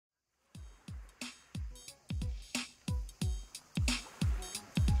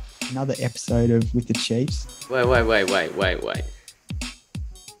another episode of With the Chiefs. Wait.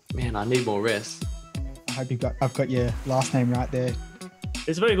 Man, I need more rest. I hope I've got your last name right there.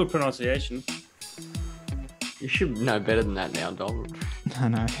 It's a very good pronunciation. You should know better than that now, Dom. I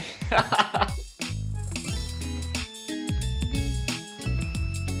know.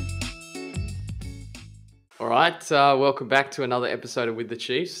 All right, welcome back to another episode of With the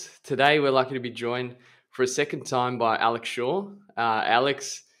Chiefs. Today we're lucky to be joined for a second time by Alex Shaw.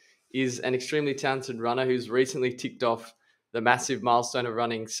 Alex is an extremely talented runner who's recently ticked off the massive milestone of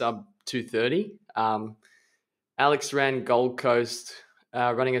running sub 230. Alex ran Gold Coast,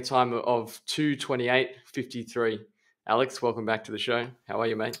 running a time of 2:28:53. Alex, welcome back to the show. How are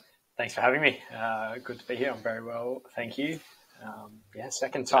you, mate? Thanks for having me. Good to be here. I'm very well, thank you.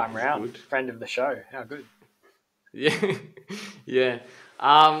 Second time round, good. Friend of the show. How good. Yeah.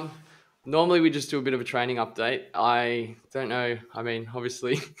 Normally we just do a bit of a training update. I don't know. I mean,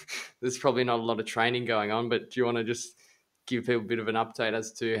 obviously there's probably not a lot of training going on, but do you want to just give people a bit of an update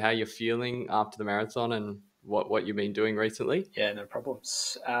as to how you're feeling after the marathon and what you've been doing recently? Yeah, no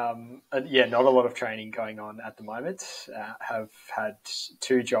problems. Not a lot of training going on at the moment. Have had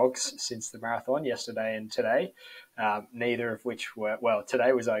 2 jogs since the marathon, yesterday and today, neither of which were, well,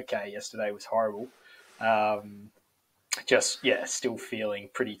 today was okay. Yesterday was horrible. Still feeling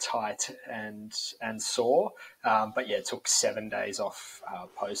pretty tight and sore. It took 7 days off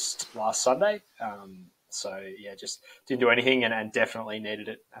post last Sunday. Just didn't do anything and definitely needed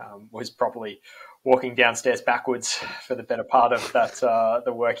it. Was probably walking downstairs backwards for the better part of that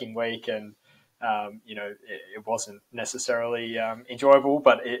the working week, and it wasn't necessarily enjoyable,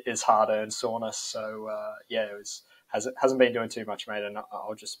 but it is hard-earned soreness. So hasn't been doing too much, mate, and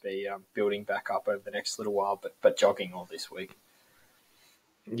I'll just be building back up over the next little while, but jogging all this week.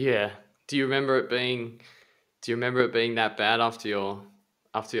 Yeah. Do you remember it being that bad after your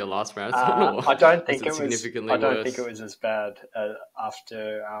last marathon? I don't think it was significantly I don't worse? think it was as bad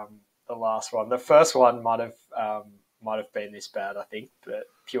after the last one. The first one might have been this bad, I think, but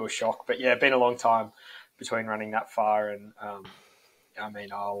pure shock. But yeah, been a long time between running that far, and I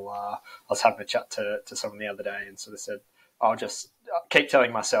was having a chat to someone the other day and sort of said, I'll keep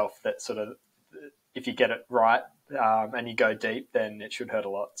telling myself that sort of if you get it right and you go deep, then it should hurt a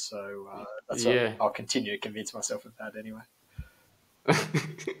lot. So I'll continue to convince myself of that anyway.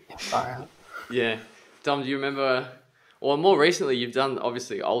 Yeah. Dom, do you remember, or more recently, you've done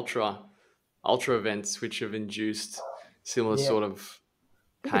obviously ultra events which have induced similar sort of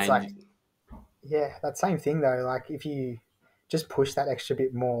pain. It's that same thing though. Like if you just push that extra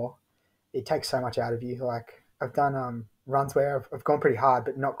bit more, it takes so much out of you. Like I've done runs where I've gone pretty hard,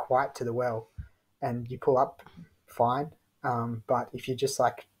 but not quite to the well, and you pull up fine. But if you're just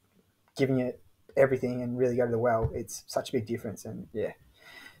like giving it everything and really go to the well, it's such a big difference, and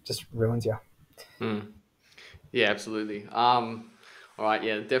just ruins you. Yeah, absolutely. All right,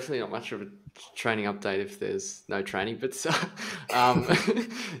 yeah, definitely not much of a training update if there's no training, but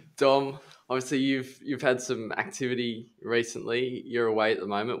Dom, obviously you've had some activity recently. You're away at the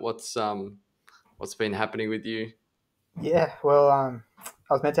moment. What's been happening with you? Yeah, well, I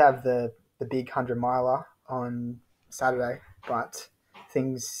was meant to have the big 100-miler on Saturday, but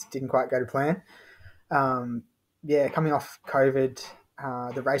things didn't quite go to plan. Coming off COVID,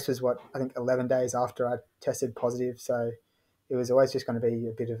 the race was I think 11 days after I tested positive, so it was always just going to be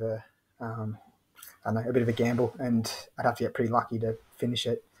a bit of a gamble, and I'd have to get pretty lucky to finish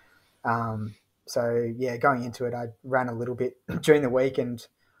it. Going into it, I ran a little bit during the week, and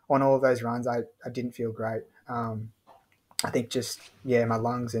on all of those runs, I didn't feel great. I think my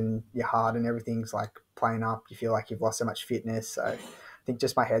lungs and your heart and everything's like playing up. You feel like you've lost so much fitness. So I think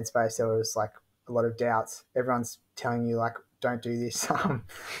just my headspace, there was like a lot of doubts. Everyone's telling you like, don't do this.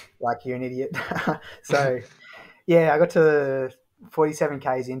 Like you're an idiot. So I got to 47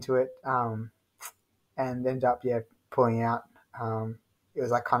 Ks into it, and ended up, pulling out. It was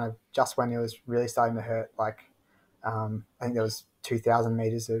like kind of just when it was really starting to hurt. Like, I think there was 2,000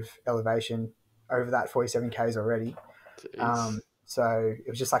 meters of elevation over that 47 Ks already. So it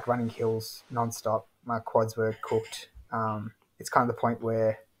was just like running hills nonstop. My quads were cooked. It's kind of the point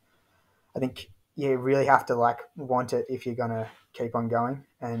where I think you really have to like want it if you're going to keep on going.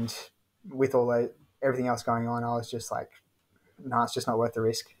 And with everything else going on, I was just like, no, it's just not worth the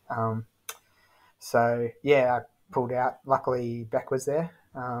risk. I pulled out. Luckily, Beck was there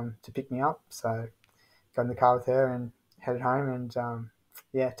to pick me up. So got in the car with her and headed home, and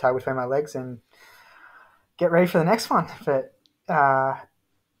tail between my legs and get ready for the next one. But I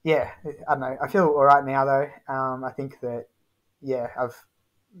don't know. I feel all right now though. I think that I've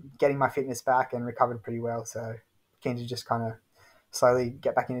getting my fitness back and recovered pretty well. So keen to just kind of slowly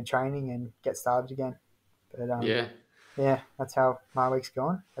get back into training and get started again. But Yeah. yeah, that's how my week's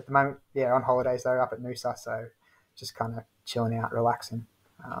gone at the moment. Yeah, on holidays though, up at Noosa, so just kind of chilling out, relaxing,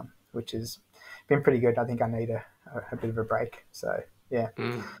 which has been pretty good. I think I need a bit of a break. So yeah.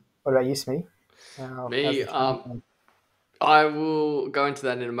 Mm. What about you, Smee? How's Me, the training going? I will go into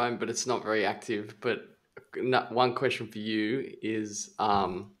that in a moment, but it's not very active. But one question for you is,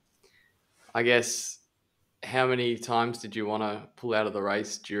 I guess, how many times did you want to pull out of the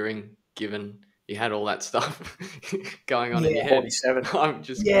race given you had all that stuff going on in your Yeah, head? 47. I'm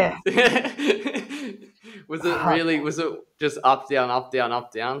just yeah. curious. Was it just up, down, up, down,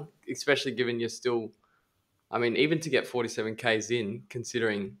 up, down? Especially given you're still, I mean, even to get 47 Ks in,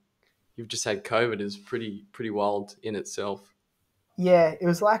 considering you've just had COVID, is pretty wild in itself. Yeah, it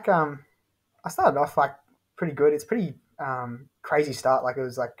was like I started off like pretty good. It's pretty crazy start. Like it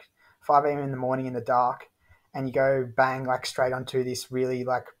was like 5 a.m. in the morning in the dark, and you go bang like straight onto this really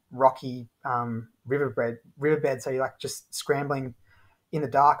like rocky riverbed. So you're like just scrambling in the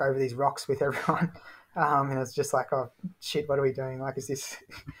dark over these rocks with everyone. And it's just like, oh shit, what are we doing? Like, is this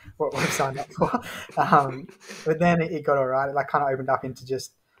what we've signed up for? But then it got all right. It like kind of opened up into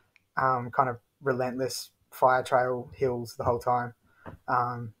just kind of relentless fire trail hills the whole time.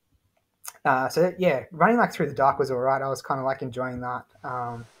 So yeah, running like through the dark was all right. I was kind of like enjoying that.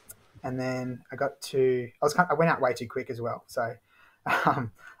 And then I went out way too quick as well. So I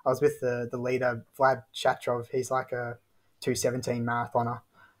was with the leader, Vlad Shatrov. He's like a 2:17 marathoner.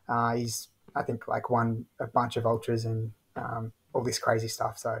 He's, I think, like won a bunch of ultras and all this crazy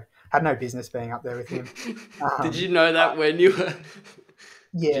stuff. So had no business being up there with him. Did you know that when you were?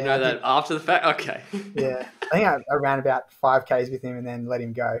 Yeah, Did you know that after the fact? Okay. Yeah, I think I ran about 5 Ks with him and then let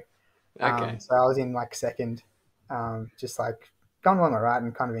him go. Okay. So I was in like second, just like going along all right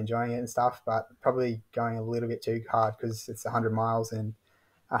and kind of enjoying it and stuff, but probably going a little bit too hard because it's 100 miles and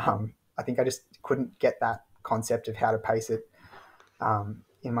I think I just couldn't get that concept of how to pace it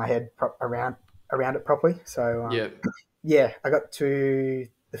in my head around it properly. So yeah, I got to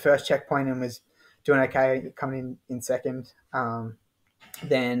the first checkpoint and was doing okay, coming in second.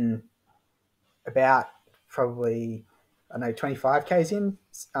 Then about probably, I don't know, 25 Ks in,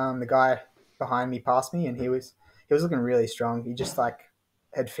 the guy behind me passed me and he was looking really strong. He just like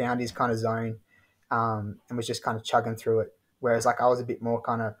had found his kind of zone and was just kind of chugging through it. Whereas like I was a bit more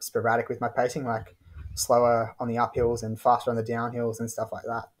kind of sporadic with my pacing, like slower on the uphills and faster on the downhills and stuff like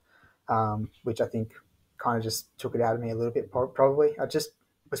that, which I think kind of just took it out of me a little bit probably. I just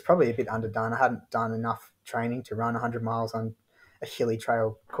was probably a bit underdone. I hadn't done enough training to run 100 miles on a hilly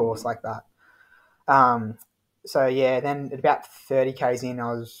trail course like that. So yeah, then at about 30 Ks in,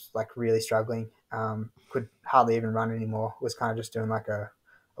 I was like really struggling. Could hardly even run anymore. Was kind of just doing like a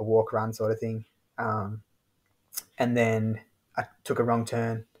walk run sort of thing. And then I took a wrong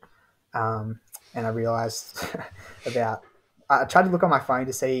turn. And I realized I tried to look on my phone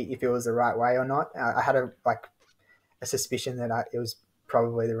to see if it was the right way or not. I had a suspicion that it was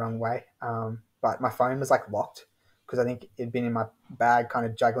probably the wrong way. But my phone was like locked because I think it'd been in my bag kind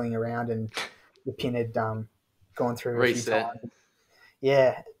of juggling around and the pin had gone through reset. A few times.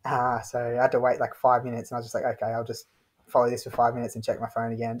 Yeah. So I had to wait like 5 minutes and I was just like, okay, I'll just follow this for 5 minutes and check my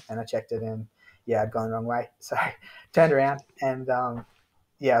phone again. And I checked it and yeah, I'd gone the wrong way. So turned around and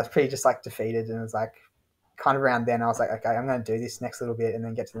yeah, I was pretty just like defeated and it was like kind of around then I was like, okay, I'm going to do this next little bit and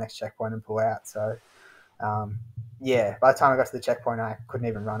then get to the next checkpoint and pull out. So yeah, by the time I got to the checkpoint, I couldn't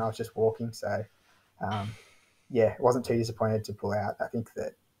even run. I was just walking. So yeah, wasn't too disappointed to pull out. I think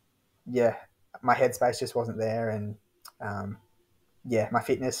that, yeah, my headspace just wasn't there and yeah, my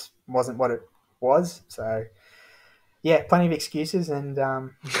fitness wasn't what it was. So yeah, plenty of excuses and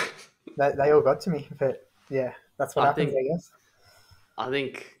they all got to me. But yeah, that's what happens, I guess. I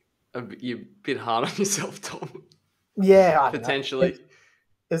think you're a bit hard on yourself, Tom. Yeah, potentially.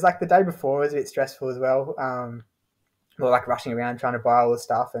 It was like the day before was a bit stressful as well. We were like rushing around trying to buy all the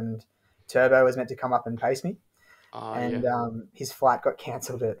stuff, and Turbo was meant to come up and pace me, and his flight got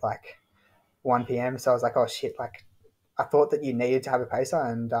cancelled at like 1 p.m. So I was like, oh shit! Like I thought that you needed to have a pacer,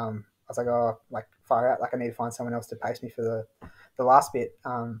 and I was like, oh, like fire out! Like I need to find someone else to pace me for the last bit.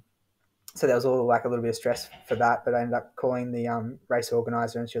 So there was all like a little bit of stress for that, but I ended up calling the race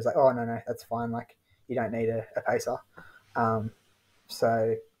organizer, and she was like, oh no, that's fine. Like you don't need a pacer.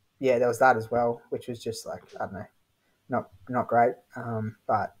 So yeah, there was that as well, which was just like, I don't know, not great.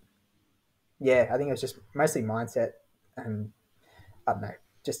 But yeah, I think it was just mostly mindset and I don't know,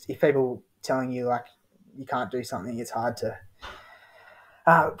 just if people telling you like you can't do something, it's hard to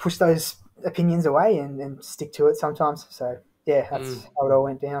push those opinions away and stick to it sometimes. So yeah, that's how it all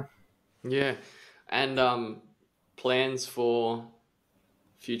went down. Yeah. And plans for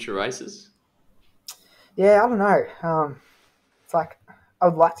future races? Yeah, I don't know. It's like I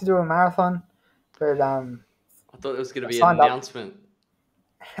would like to do a marathon, but I thought there was going to I be an signed up. announcement.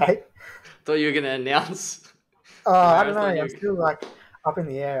 Hey, Thought you were going to announce oh, the I don't know. marathon. I'm still like up in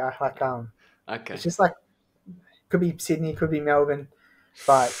the air. Okay. It's just like could be Sydney, could be Melbourne,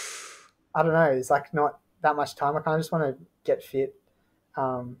 but I don't know. It's like not that much time. I kind of just want to get fit.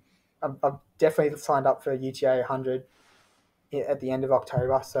 I've definitely signed up for UTA 100 at the end of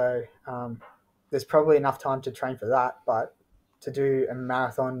October, so there's probably enough time to train for that. But to do a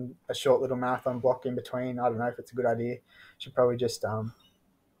marathon, a short little marathon block in between, I don't know if it's a good idea. Should probably just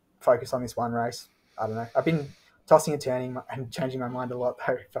focus on this one race. I don't know. I've been tossing and turning and changing my mind a lot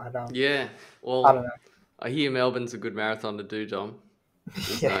though, but Yeah. Well, I don't know. I hear Melbourne's a good marathon to do, Dom.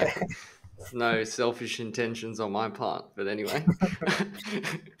 There's Yeah. no selfish intentions on my part, but anyway.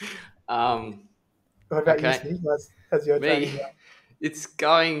 What about Okay. you, Steve? How's your training Me,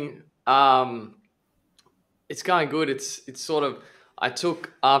 going? it's going good. It's sort of, I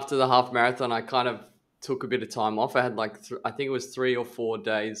took after the half marathon, I kind of took a bit of time off. I had like I think it was 3 or 4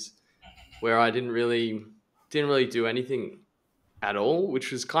 days where I didn't really do anything at all,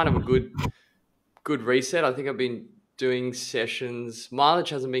 which was kind of a good reset. I think I've been doing sessions. Mileage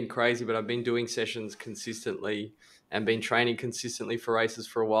hasn't been crazy, but I've been doing sessions consistently and been training consistently for races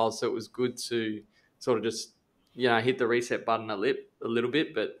for a while. So it was good to sort of just, hit the reset button a little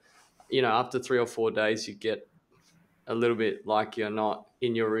bit. But, after 3 or 4 days, you get a little bit like you're not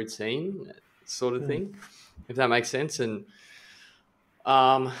in your routine sort of thing, if that makes sense. And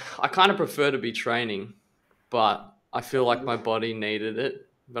I kind of prefer to be training, but I feel like my body needed it.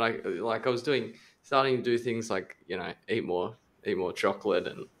 But I was starting to do things like, eat more chocolate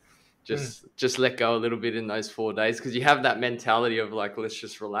and just let go a little bit in those 4 days, because you have that mentality of like, let's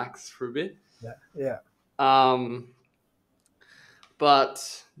just relax for a bit. Yeah.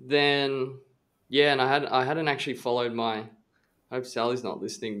 But then, and I hadn't actually followed I hope Sally's not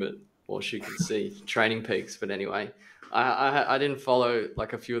listening, but she can see Training Peaks. But anyway, I didn't follow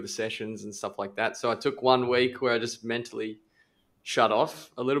like a few of the sessions and stuff like that. So I took 1 week where I just mentally shut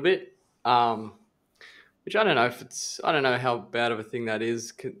off a little bit, which I don't know how bad of a thing that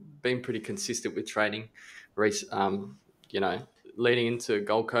is. Been pretty consistent with training, leading into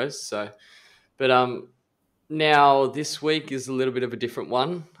Gold Coast. So, but now this week is a little bit of a different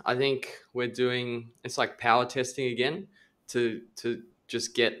one. I think it's like power testing again to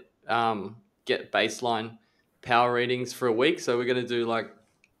just get baseline power readings for a week. So we're going to do like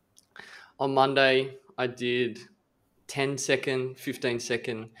on Monday, I did 10-second,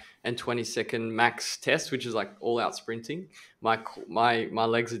 15-second, and 20-second max test, which is like all out sprinting. My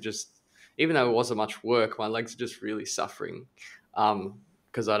legs are just, even though it wasn't much work, my legs are just really suffering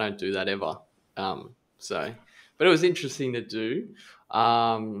because I don't do that ever. But it was interesting to do.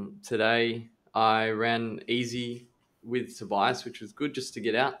 Today I ran easy with Tobias, which was good just to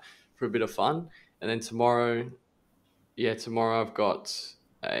get out for a bit of fun. And then tomorrow I've got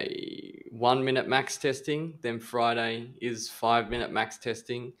a 1 minute max testing. Then Friday is 5 minute max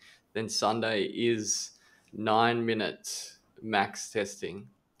testing. Then Sunday is 9 minute max testing.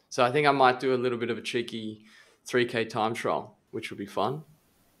 So I think I might do a little bit of a cheeky 3K time trial, which will be fun.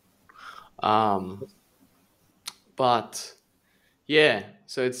 But yeah,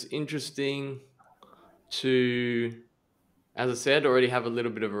 so it's interesting to, as I said, already have a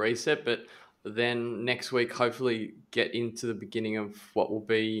little bit of a reset, but then next week, hopefully get into the beginning of what will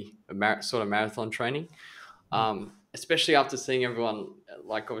be a sort of marathon training. Especially after seeing everyone,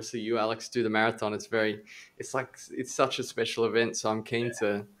 like obviously you, Alex, do the marathon. It's such a special event. So I'm keen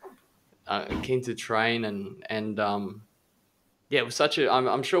to train and it was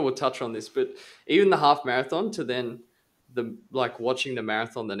I'm sure we'll touch on this, but even the half marathon to then watching the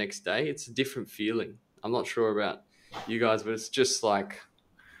marathon the next day, it's a different feeling. I'm not sure about you guys, but it's just like,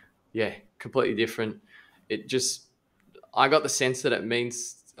 completely different. I got the sense that it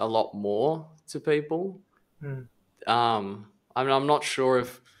means a lot more to people. I'm not sure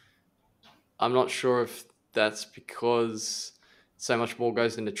if that's because so much more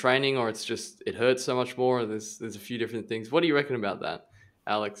goes into training, or it's just it hurts so much more. There's a few different things. What do you reckon about that,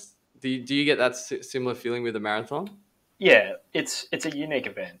 Alex? Do you get that similar feeling with the marathon? Yeah, it's a unique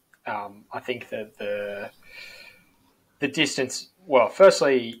event. I think that the distance. Well,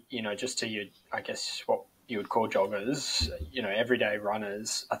 firstly, just to you, I guess what you would call joggers, everyday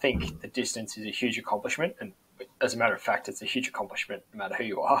runners. I think the distance is a huge accomplishment, and as a matter of fact, it's a huge accomplishment no matter who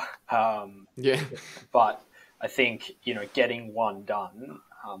you are. But I think getting one done,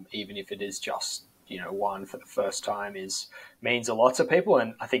 even if it is just one for the first time, means a lot to people,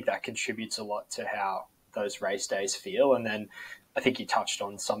 and I think that contributes a lot to how those race days feel. And then I think you touched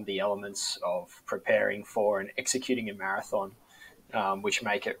on some of the elements of preparing for and executing a marathon, which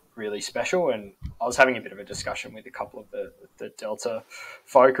make it really special. And I was having a bit of a discussion with a couple of the Delta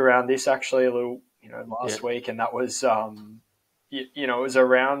folk around this actually a little, last week, and that was, it was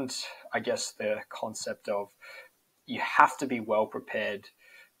around, I guess, the concept of you have to be well prepared,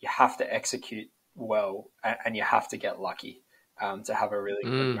 you have to execute well, and you have to get lucky to have a really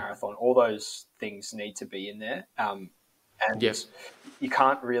good marathon. All those things need to be in there. And you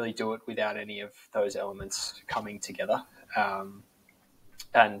can't really do it without any of those elements coming together.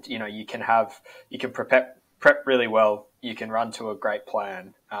 And you can prep really well. You can run to a great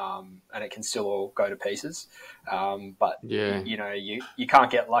plan, and it can still all go to pieces. But you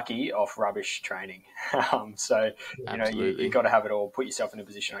can't get lucky off rubbish training. So you got to have it all. Put yourself in a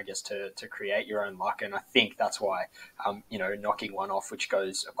position, I guess, to create your own luck. And I think that's why knocking one off, which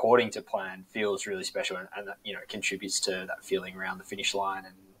goes according to plan, feels really special, and contributes to that feeling around the finish line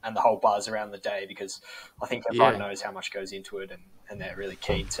and the whole buzz around the day, because I think everyone knows how much goes into it, and they're really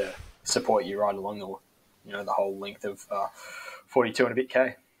keen to support you right along the whole length of 42 and a bit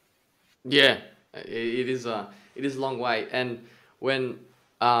K. Yeah, it is a long way. And when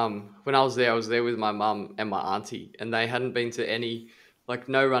I was there with my mum and my auntie, and they hadn't been to any,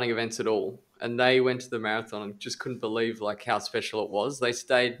 no running events at all. And they went to the marathon and just couldn't believe how special it was. They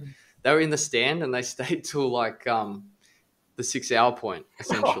were in the stand and they stayed till the 6 hour point,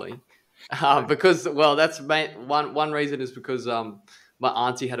 essentially. Because, that's one reason is because my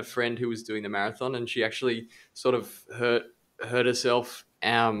auntie had a friend who was doing the marathon, and she actually sort of hurt herself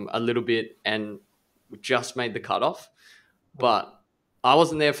a little bit and just made the cutoff. But I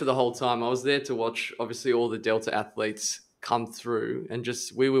wasn't there for the whole time. I was there to watch, obviously, all the Delta athletes come through, and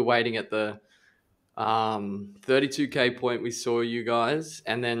we were waiting at the 32K point. We saw you guys,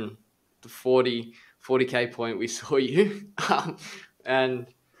 and then the 40K point we saw you. And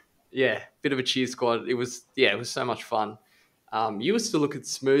yeah, bit of a cheer squad. It was so much fun. You were still looking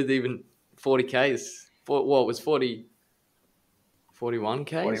smooth, even 40Ks. What was 40?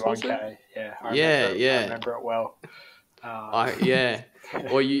 41Ks? 41K, yeah. I remember it well.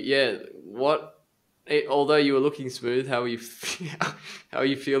 Although you were looking smooth, how are you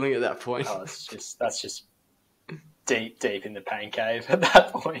feeling at that point? Oh, that's just deep in the pain cave at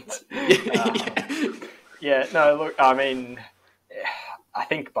that point. Look, I mean, I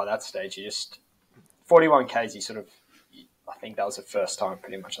think by that stage, 41Ks, you sort of, I think that was the first time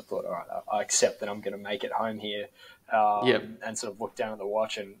pretty much I thought, all right, I accept that I'm going to make it home here. And sort of look down at the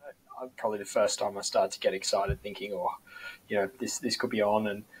watch, and probably the first time I started to get excited, thinking, this could be on,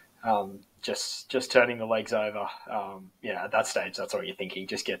 and just turning the legs over. At that stage, that's all you're thinking.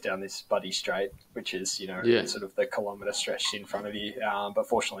 Just get down this bloody straight, which is sort of the kilometre stretched in front of you. But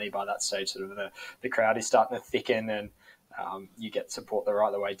fortunately, by that stage, sort of the crowd is starting to thicken, and you get support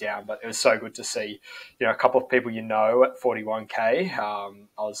right the way down. But it was so good to see, a couple of people at 41K. I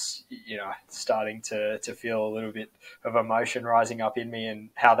was, starting to feel a little bit of emotion rising up in me, and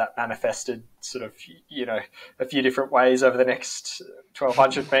how that manifested sort of, a few different ways over the next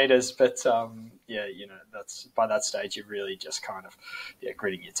 1,200 meters. But, that's by that stage, you're really just kind of,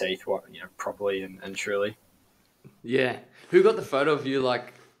 gritting your teeth, properly and truly. Yeah. Who got the photo of you,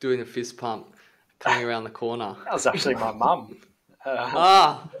 doing a fist pump coming around the corner? That was actually my mum.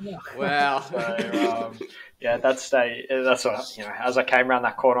 Wow. So, at that stage, that's what, as I came around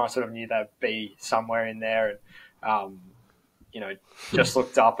that corner, I sort of knew they'd be somewhere in there, and, just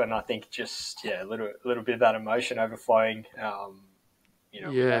looked up, and I think a little bit of that emotion overflowing,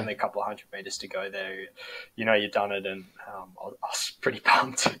 only a couple of 100 meters to go there, you've done it, and I was pretty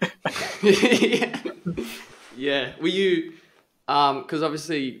pumped. Yeah. Were you, because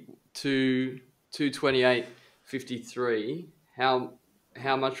obviously 2:28:53, how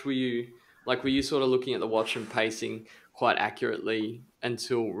much were you sort of looking at the watch and pacing quite accurately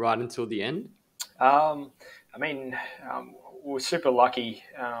right until the end? We were super lucky.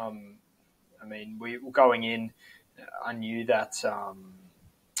 We were going in, I knew that, so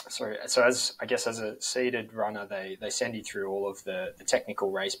as a seeded runner, they send you through all of the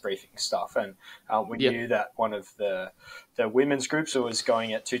technical race briefing stuff, and we knew that one of the women's groups was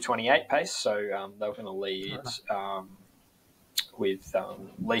going at 2:28 pace, so they were going to lead with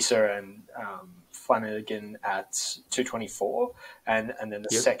Lisa and Flanagan at 2:24, and then the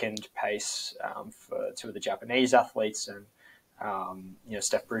second pace for two of the Japanese athletes, and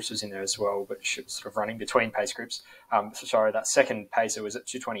Steph Bruce was in there as well, but she was sort of running between pace groups. That second pacer was at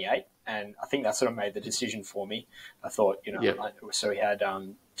 2:28, and I think that sort of made the decision for me. I thought, so we had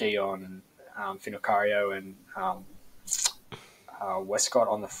Dion and Finocario and Westcott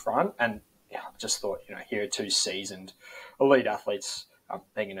on the front, and just thought, here are two seasoned elite athletes.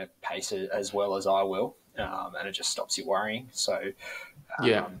 They're going to pace it as well as I will, and it just stops you worrying. So,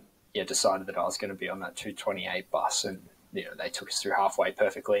 decided that I was going to be on that 2:28 bus, and they took us through halfway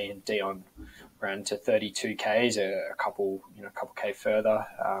perfectly. And Dion ran to 32 Ks, a couple K further,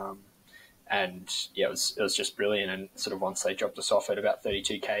 and it was just brilliant. And sort of once they dropped us off at about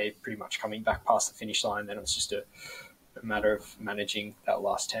 32K, pretty much coming back past the finish line, then it was just a matter of managing that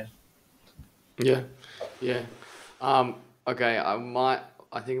last 10. Yeah. Okay,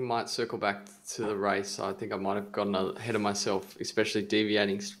 I think I might circle back to the race. I think I might have gotten ahead of myself, especially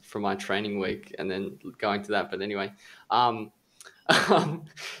deviating from my training week and then going to that. But anyway,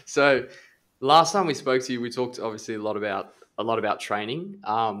 so last time we spoke to you, we talked obviously a lot about training.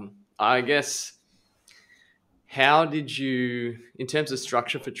 I guess, how did you, in terms of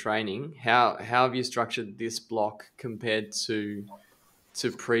structure for training, how have you structured this block compared to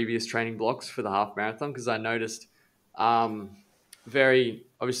previous training blocks for the half marathon? Because I noticed, very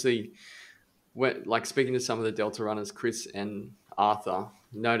obviously, like speaking to some of the Delta runners, Chris and Arthur,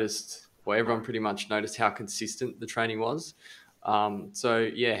 everyone pretty much noticed how consistent the training was. So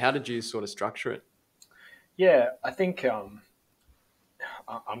yeah, how did you sort of structure it? Yeah, I think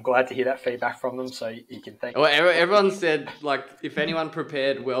I'm glad to hear that feedback from them, so you can thank. Well, everyone said, like, if anyone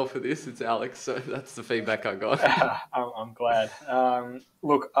prepared well for this, it's Alex. So that's the feedback I got. I'm glad.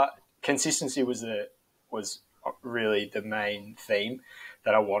 Look, consistency was really the main theme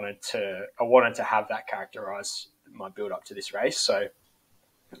that I wanted to have that characterize my build up to this race. So,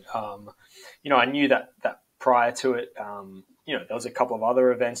 I knew that prior to it, there was a couple of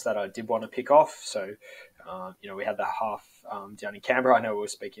other events that I did want to pick off. So, we had the half down in Canberra. I know we were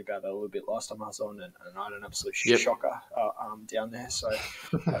speaking about that a little bit last time I was on, and I had an absolute shocker down there. So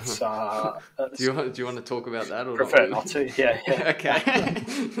that's. Do you want to talk about that? Or prefer not to. Yeah. Okay.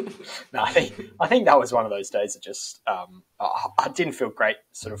 No, I think that was one of those days that just I didn't feel great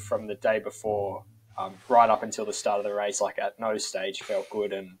sort of from the day before right up until the start of the race. Like at no stage felt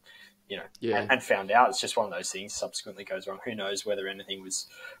good, and and found out it's just one of those things. Subsequently goes wrong. Who knows whether anything was?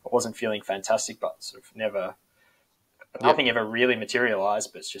 I wasn't feeling fantastic, but sort of nothing ever really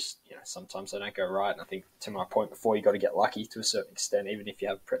materialized. But it's just sometimes they don't go right. And I think to my point before, you got to get lucky to a certain extent, even if you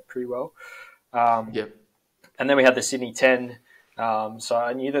have prepped pretty well. And then we had the Sydney 10. So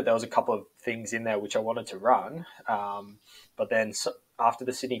I knew that there was a couple of things in there which I wanted to run. But then after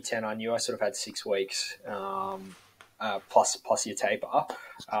the Sydney 10, I knew I sort of had 6 weeks. Plus your taper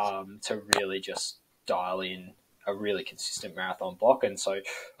to really just dial in a really consistent marathon block. And so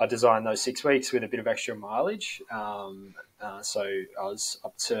I designed those 6 weeks with a bit of extra mileage. So I was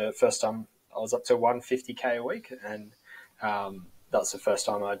up to 150K a week, and that's the first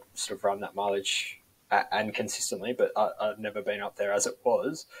time I'd sort of run that mileage and consistently, but I've never been up there as it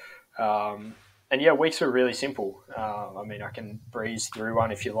was. Weeks were really simple. I mean, I can breeze through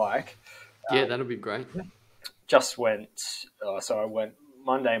one if you like. Yeah, that'll be great. Just went, so I went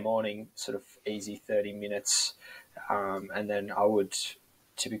Monday morning, sort of easy 30 minutes, and then I would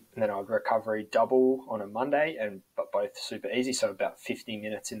recovery double on a Monday, but both super easy, so about 50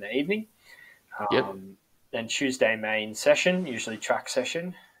 minutes in the evening. Then Tuesday main session, usually track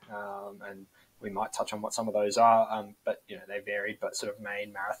session, and we might touch on what some of those are, but they varied, but sort of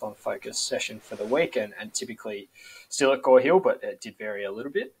main marathon focus session for the week, and typically still at Gore Hill, but it did vary a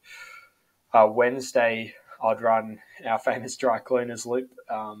little bit. Wednesday, I'd run our famous dry cleaners loop,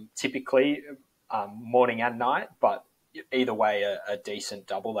 typically morning and night, but either way, a decent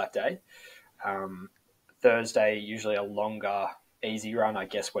double that day. Thursday, usually a longer, easy run, I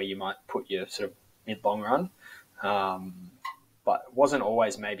guess, where you might put your sort of mid-long run. But it wasn't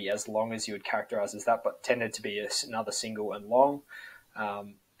always maybe as long as you would characterize as that, but tended to be another single and long.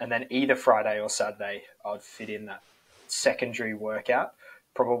 And then either Friday or Saturday, I'd fit in that secondary workout,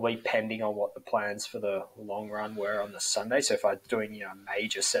 probably pending on what the plans for the long run were on the Sunday. So if I'm doing a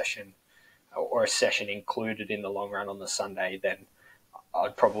major session or a session included in the long run on the Sunday, then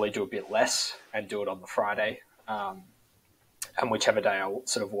I'd probably do a bit less and do it on the Friday. And whichever day I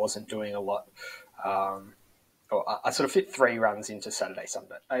sort of wasn't doing a lot, I sort of fit 3 runs into Friday,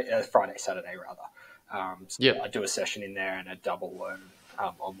 Saturday rather. I do a session in there and a double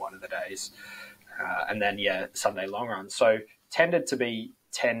on one of the days. And then, Sunday long run. So tended to be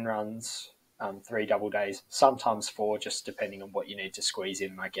 10 runs, 3 double days, sometimes 4, just depending on what you need to squeeze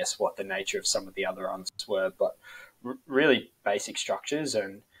in, I guess, what the nature of some of the other runs were. But really basic structures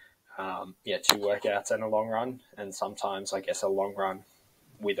and, 2 workouts and a long run. And sometimes, I guess, a long run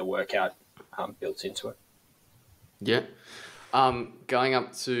with a workout built into it. Yeah. Going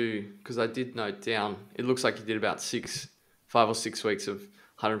up to, because I did note down, it looks like you did about 5 or 6 weeks of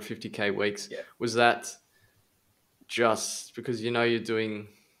 150k weeks. Yeah. Was that just because you're doing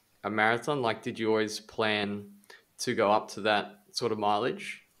a marathon? Like, did you always plan to go up to that sort of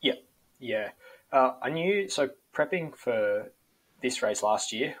mileage? Yeah. I knew, so prepping for this race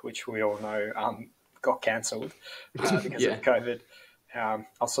last year, which we all know got cancelled because of COVID, I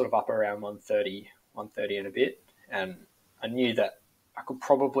was sort of up around 130 and a bit. And I knew that I could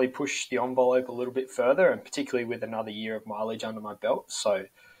probably push the envelope a little bit further, and particularly with another year of mileage under my belt. So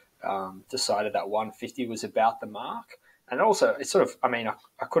decided that 150 was about the mark. And also, it's sort of,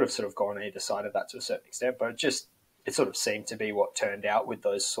 I could have sort of gone either side of that to a certain extent, but it sort of seemed to be what turned out with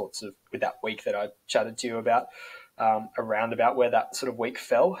with that week that I chatted to you about, around about where that sort of week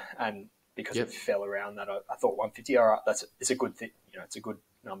fell. And because it fell around that, I thought 150, all right, it's a good thing, it's a good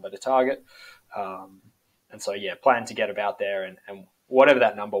number to target. And so, plan to get about there, and whatever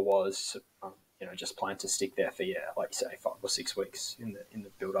that number was, just plan to stick there for, like you say, 5 or 6 weeks in the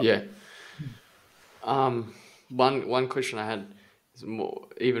build up. Yeah. One question I had is more,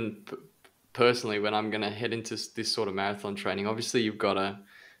 even personally, when I'm going to head into this sort of marathon training, obviously you've got a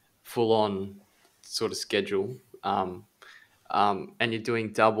full on sort of schedule, and you're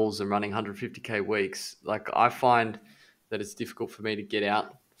doing doubles and running 150k weeks. Like, I find that it's difficult for me to get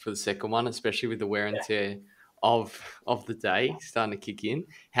out for the second one, especially with the wear and tear of the day starting to kick in.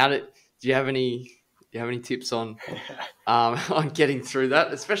 Do you have any tips on on getting through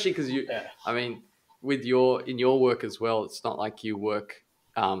that, especially because in your work as well, it's not like you work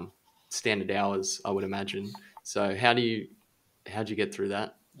standard hours, I would imagine. So how'd you get through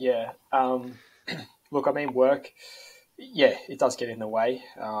that? Yeah. Look, work, it does get in the way.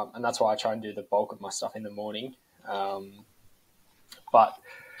 And that's why I try and do the bulk of my stuff in the morning. But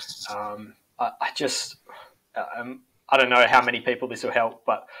I don't know how many people this will help,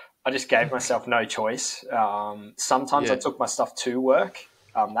 but I just gave myself no choice. Sometimes I took my stuff to work.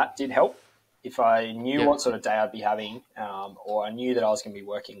 That did help. If I knew what sort of day I'd be having, or I knew that I was going to be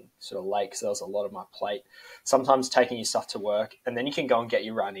working sort of late because there was a lot on my plate, sometimes taking your stuff to work, and then you can go and get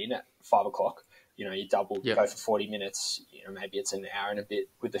your run in at 5 o'clock. You double, go for 40 minutes, maybe it's an hour and a bit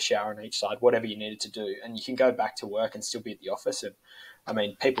with the shower on each side, whatever you needed to do. And you can go back to work and still be at the office.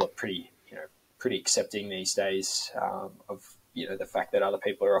 And people are pretty accepting these days of, the fact that other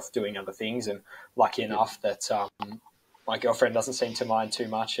people are off doing other things. And lucky enough that my girlfriend doesn't seem to mind too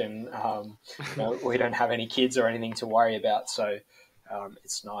much, and we don't have any kids or anything to worry about. So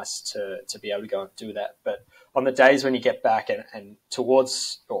it's nice to be able to go and do that. But on the days when you get back and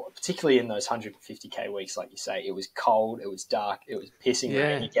towards, or particularly in those 150k weeks, like you say, it was cold, it was dark, it was pissing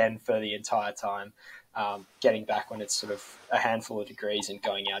rain again for the entire time. Getting back when it's sort of a handful of degrees and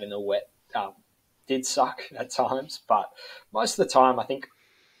going out in the wet did suck at times. But most of the time, I think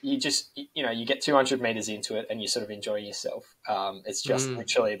you just, you get 200 meters into it and you're sort of enjoying yourself. It's just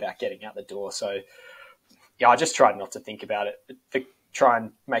literally about getting out the door. So I just tried not to think about it. Try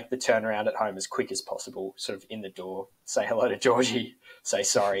and make the turnaround at home as quick as possible, sort of in the door, say hello to Georgie, say,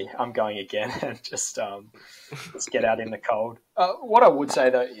 sorry, I'm going again, and just let's get out in the cold. What I would say,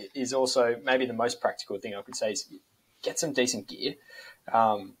 though, is also maybe the most practical thing I could say is get some decent gear.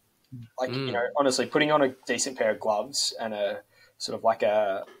 Honestly, putting on a decent pair of gloves and I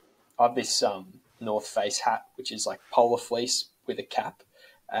have this North Face hat, which is like polar fleece with a cap,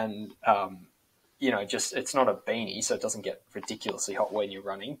 and it's not a beanie, so it doesn't get ridiculously hot when you're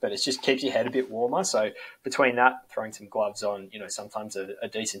running, but it just keeps your head a bit warmer. So between that, throwing some gloves on, sometimes a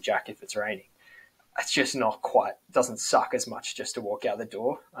decent jacket if it's raining, it's just not quite, doesn't suck as much just to walk out the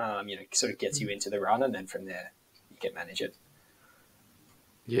door. Sort of gets you into the run, and then from there you can manage it.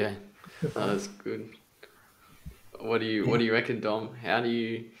 Yeah, that's good. What do you reckon, Dom? How do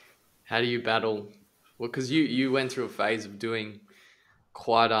you battle? Well, because you went through a phase of doing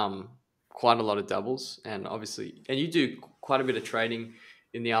quite a lot of doubles, and you do quite a bit of training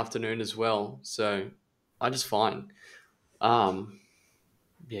in the afternoon as well. So I just find,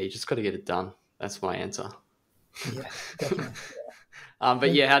 you just got to get it done. That's my answer. Yeah, definitely.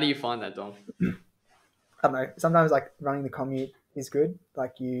 But how do you find that, Dom? I don't know. Sometimes like running the commute is good.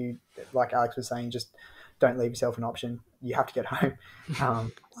 Like Alex was saying, just don't leave yourself an option. You have to get home.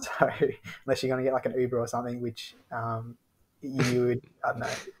 So unless you're going to get like an Uber or something, which you would, I don't know,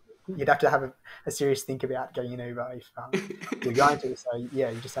 you'd have to have a serious think about getting an Uber if you're going to. So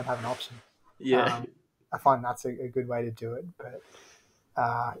you just don't have an option. Yeah. I find that's a good way to do it. But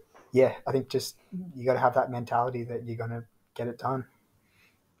I think just you got to have that mentality that you're going to get it done.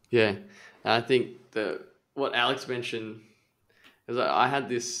 Yeah. And I think what Alex mentioned is I had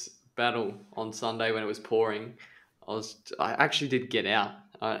this battle on Sunday when it was pouring. I actually did get out,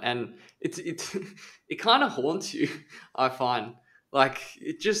 and it kind of haunts you, I find, Like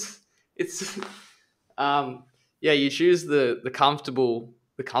it's yeah, you choose the comfortable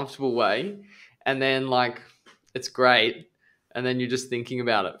way, and then like it's great, and then you're just thinking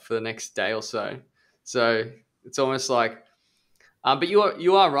about it for the next day or so. So it's almost like, but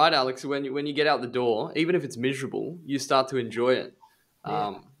you are right, Alex. When you get out the door, even if it's miserable, you start to enjoy it.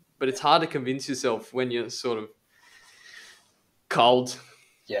 Yeah. But it's hard to convince yourself when you're sort of cold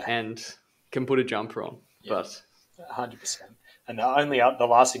Yeah, and can put a jumper on. Yeah. But 100%. And the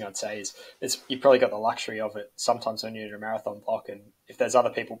last thing I'd say is you probably got the luxury of it sometimes when you're in a marathon block, and if there's other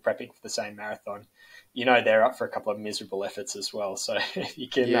people prepping for the same marathon, they're up for a couple of miserable efforts as well. So if you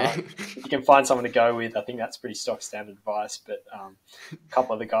can yeah, you can find someone to go with, I think that's pretty stock standard advice. But a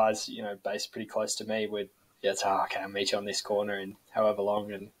couple of the guys, based pretty close to me, would it's okay, I'll meet you on this corner in however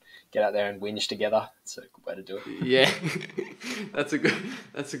long, and get out there and whinge together. It's a good way to do it. yeah, that's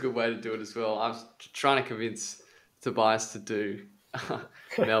a good way to do it as well. I was trying to convince Tobias to do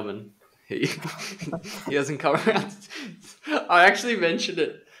Melbourne. He doesn't come around. I actually mentioned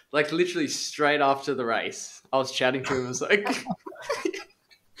it like literally straight after the race. I was chatting to him. I was like, "Do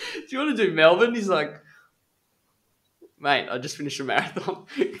you want to do Melbourne?" He's like, "Mate, I just finished a marathon."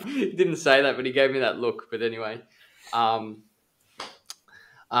 He didn't say that, but he gave me that look. But anyway,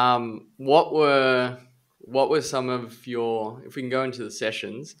 what were some of your? If we can go into the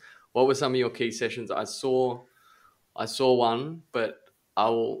sessions, what were some of your key sessions? I saw one, but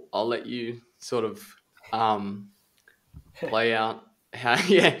I'll let you sort of play out how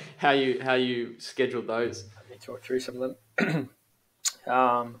you scheduled those. Let me talk through some of them.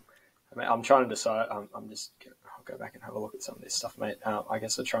 I'm trying to decide. I'll go back and have a look at some of this stuff, mate. I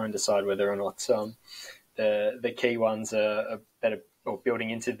guess I'll try and decide whether or not the key ones are better, or building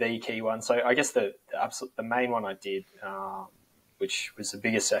into the key ones. So I guess the main one I did, which was the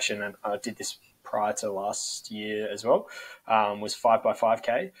biggest session, and I did this prior to last year as well, was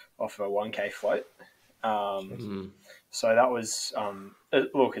 5x5K off a 1K float. So that was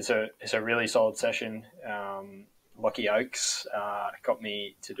look, it's a really solid session. Lockie Oakes got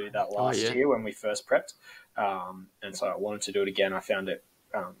me to do that last year when we first prepped, and so I wanted to do it again. I found it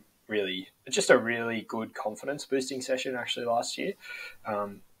really just a really good confidence boosting session actually last year,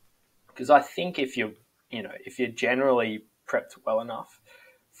 because I think if you're generally prepped well enough,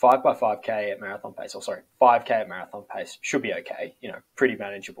 5x5K at marathon pace, 5K at marathon pace should be okay. Pretty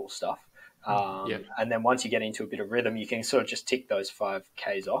manageable stuff. And then once you get into a bit of rhythm, you can sort of just tick those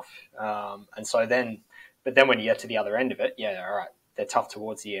 5Ks off. But then when you get to the other end of it, yeah, all right, they're tough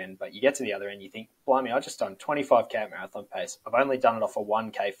towards the end, but you get to the other end, you think, blimey, I've just done 25K at marathon pace. I've only done it off a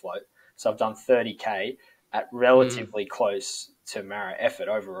 1K float. So I've done 30K at relatively close to mara effort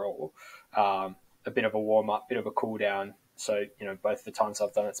overall. A bit of a warm up, bit of a cool down. So, both the times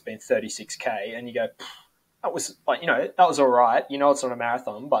I've done it's been 36K, and you go, that was that was all right. It's not a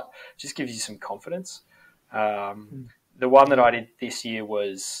marathon, but it just gives you some confidence. The one that I did this year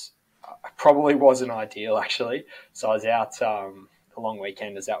probably wasn't ideal, actually. So I was out a long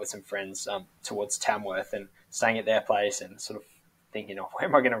weekend. I was out with some friends towards Tamworth and staying at their place and sort of thinking, where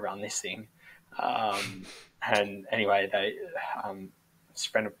am I going to run this thing? And anyway, this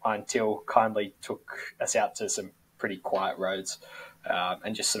friend of mine, Till, kindly took us out to some pretty quiet roads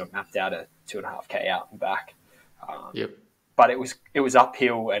and just sort of mapped out a 2.5K out and back. But it was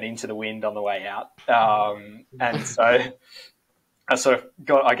uphill and into the wind on the way out. And so I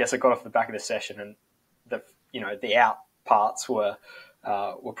got off the back of the session, and the out parts were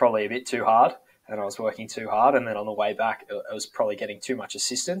probably a bit too hard, and I was working too hard. And then on the way back, I was probably getting too much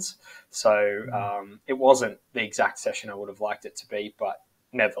assistance. So it wasn't the exact session I would have liked it to be, but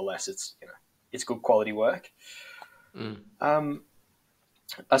nevertheless, it's good quality work.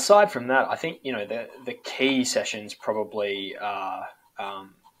 Aside from that, I think the key sessions probably are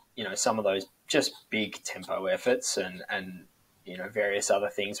some of those just big tempo efforts and various other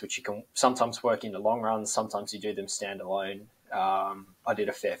things which you can sometimes work into long runs. Sometimes you do them standalone. I did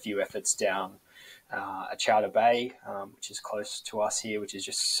a fair few efforts down at Chowder Bay, which is close to us here, which is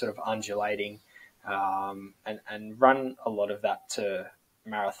just sort of undulating, and run a lot of that to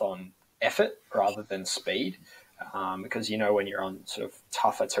marathon effort rather than speed. Because when you're on sort of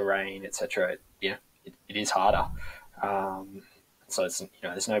tougher terrain, etc., it is harder. So it's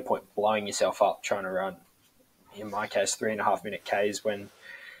there's no point blowing yourself up trying to run, in my case, 3.5 minute Ks when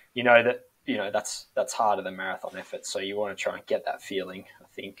that's harder than marathon effort. So you want to try and get that feeling, I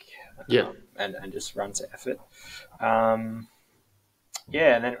think, and just run to effort. And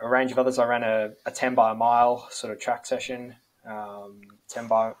then a range of others. I ran a 10 by a mile sort of track session, 10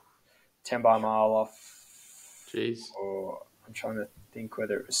 by a mile off. Jeez. Or I'm trying to think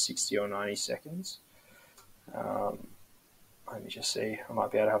whether it was 60 or 90 seconds. I Let me just see. I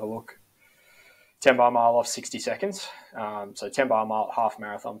might be able to have a look. 10 by a mile off 60 seconds. So 10 by a mile, half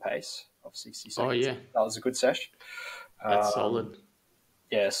marathon pace of 60 seconds. Oh, yeah. That was a good session. That's solid.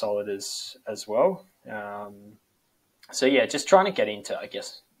 Yeah, solid as well. So, yeah, just trying to get into, I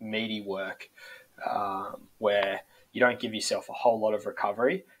guess, meaty work where you don't give yourself a whole lot of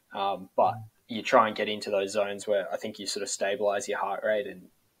recovery, but you try and get into those zones where I think you sort of stabilize your heart rate and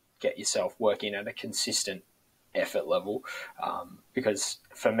get yourself working at a consistent effort level. Because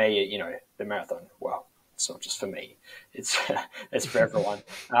for me, you know, the marathon, well, it's not just for me, it's it's for everyone.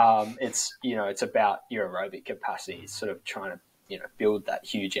 It's, you know, it's about your aerobic capacity, sort of trying to, you know, build that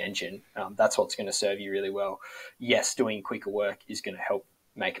huge engine. That's what's going to serve you really well. Yes, doing quicker work is going to help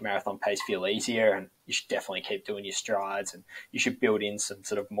make marathon pace feel easier, and you should definitely keep doing your strides, and you should build in some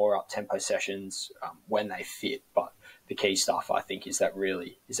sort of more up-tempo sessions when they fit. But the key stuff, I think, is that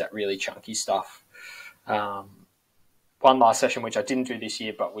really chunky stuff. One last session, which I didn't do this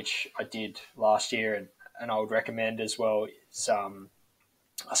year, but which I did last year, and I would recommend as well, is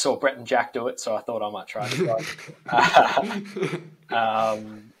I saw Brett and Jack do it, so I thought I might try it.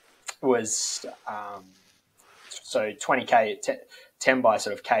 So 20K, 10 by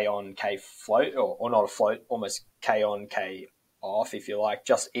sort of K on, K float, or not a float, almost K on, K off, if you like,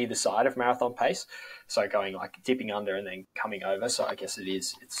 just either side of marathon pace. So going like dipping under and then coming over. So I guess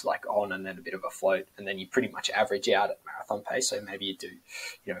it's like on and then a bit of a float, and then you pretty much average out at marathon pace. So maybe you do,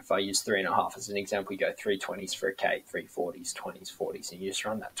 you know, if I use 3.5 as an example, you go 3:20s for a K, 3:40s, 20s, 40s, and you just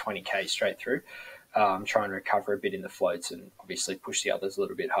run that 20K straight through. Try and recover a bit in the floats and obviously push the others a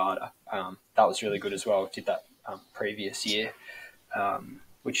little bit harder. That was really good as well. Did that previous year,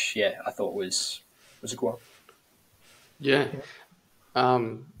 which, yeah, I thought was a good one. Yeah.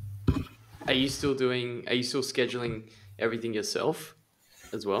 Are you still scheduling everything yourself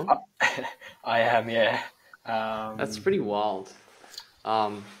as well? I am, yeah. That's pretty wild.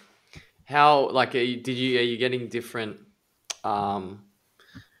 How, like, are you getting different,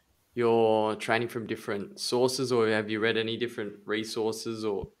 you're training from different sources, or have you read any different resources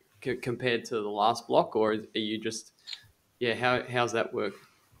or compared to the last block, or are you just, how's that work?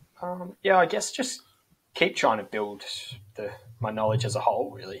 Yeah, I guess just keep trying to build my knowledge as a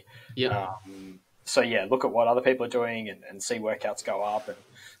whole, really. Yeah. So yeah, look at what other people are doing and see workouts go up. And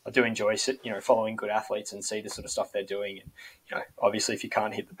I do enjoy, you know, following good athletes and see the sort of stuff they're doing. And, you know, obviously if you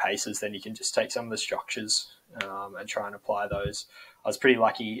can't hit the paces, then you can just take some of the structures and try and apply those. I was pretty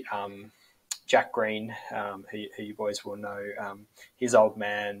lucky. Jack Green, who you boys will know, his old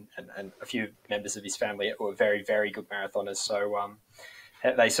man and a few members of his family were very, very good marathoners. So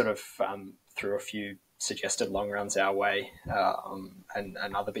they sort of threw a few suggested long runs our way and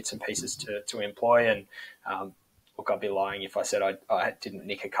other bits and pieces to employ. And look, I'd be lying if I said I didn't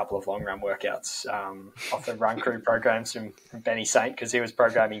nick a couple of long run workouts off the run crew programs from Benny Saint, because he was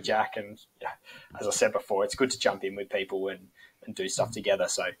programming Jack. And yeah, as I said before, it's good to jump in with people and do stuff together.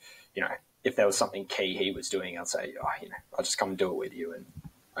 So, you know, if there was something key he was doing, I'd say, you know, I'll just come and do it with you. And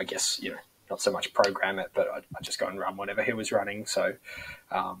I guess, you know, not so much program it, but I'd just go and run whatever he was running. So,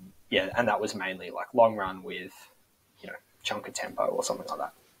 yeah, and that was mainly like long run with, you know, chunk of tempo or something like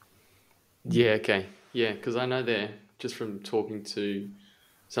that. Yeah, okay. Yeah, because I know they're, just from talking to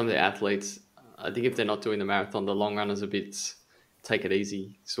some of the athletes, I think if they're not doing the marathon, the long run is a bit take it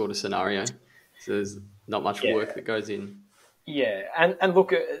easy sort of scenario. So there's not much work that goes in. Yeah, and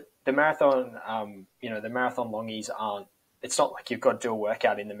look, the marathon, you know, the marathon longies aren't, it's not like you've got to do a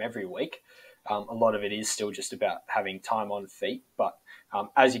workout in them every week. A lot of it is still just about having time on feet. But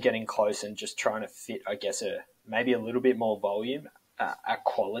as you're getting close and just trying to fit, I guess, maybe a little bit more volume at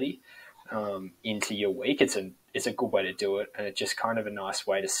quality into your week, it's a good way to do it. And it's just kind of a nice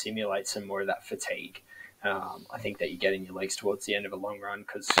way to simulate some more of that fatigue. I think that you get in your legs towards the end of a long run,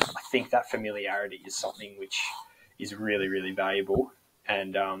 because I think that familiarity is something which is really, really valuable.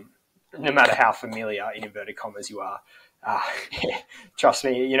 And no matter how familiar, in inverted commas, you are, trust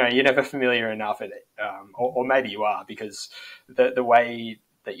me, you know, you're never familiar enough at it, or maybe you are, because the way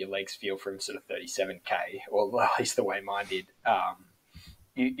that your legs feel from sort of 37K, or at least the way mine did,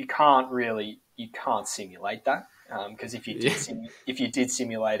 you can't simulate that, because if you did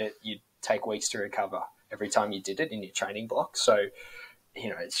simulate it, you'd take weeks to recover every time you did it in your training block. So, you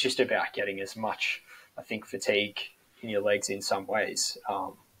know, it's just about getting as much, I think, fatigue in your legs in some ways,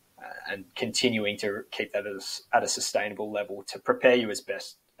 and continuing to keep that at a sustainable level to prepare you as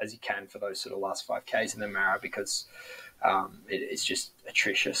best as you can for those sort of last 5Ks in the Mara, because it's just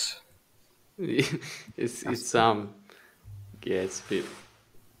atrocious. It's it's a bit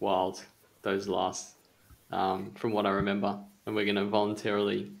wild, those last, from what I remember, and we're going to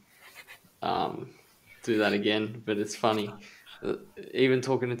voluntarily do that again, but it's funny. uh, even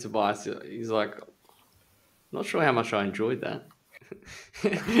talking to Tobias, he's like, not sure how much I enjoyed that.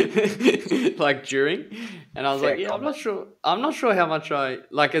 Like during, and I was Fair like, yeah, comment. I'm not sure how much I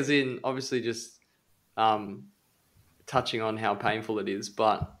like, as in obviously just um touching on how painful it is,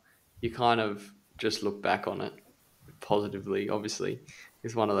 but you kind of just look back on it positively. Obviously,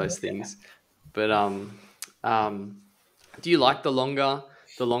 it's one of those things. But um, do you like the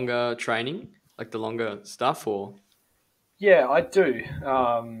longer training, like the longer stuff, or Yeah, I do.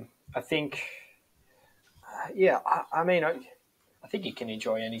 I think, yeah, I mean, I think you can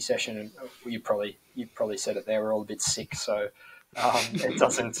enjoy any session, and you probably said it there. We're all a bit sick, so it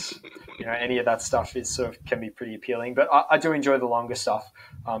doesn't, any of that stuff is sort of can be pretty appealing. But I do enjoy the longer stuff.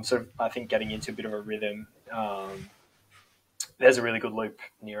 Sort of, I think getting into a bit of a rhythm. There's a really good loop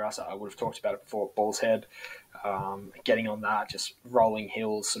near us. I would have talked about it before. Balls Head, getting on that, just rolling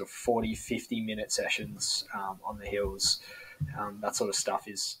hills, sort of 40, 50-minute sessions on the hills. That sort of stuff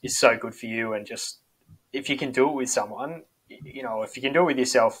is so good for you, and just if you can do it with someone, if you can do it with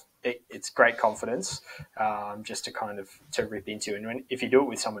yourself, it's great confidence just to kind of to rip into. And if you do it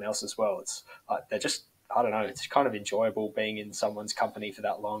with someone else as well, it's they're just, I don't know, it's kind of enjoyable being in someone's company for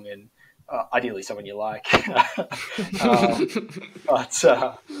that long, and ideally someone you like.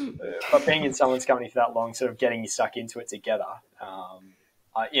 But being in someone's company for that long, sort of getting you stuck into it together,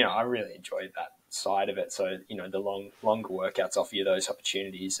 I really enjoyed that side of it. So the longer workouts offer you those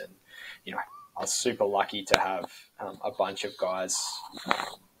opportunities, and I was super lucky to have a bunch of guys,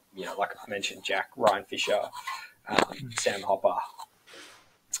 like I mentioned, Jack, Ryan Fisher, Sam Hopper,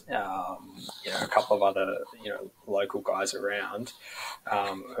 a couple of other, local guys around.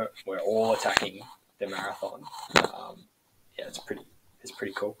 We're all attacking the marathon. It's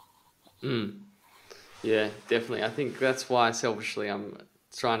pretty cool. yeah, definitely. I think that's why selfishly I'm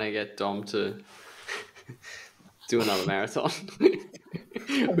trying to get Dom to do another marathon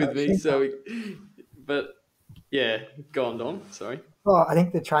with me. So, but yeah, go on, Dom. Sorry. Well, I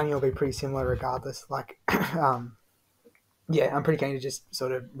think the training will be pretty similar regardless. Like, yeah, I'm pretty keen to just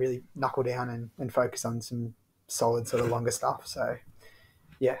sort of really knuckle down and focus on some solid sort of longer stuff. So,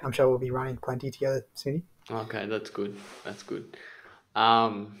 yeah, I'm sure we'll be running plenty together, Smitty. Okay, that's good. That's good.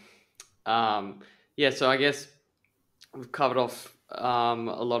 Um, yeah, so I guess we've covered off a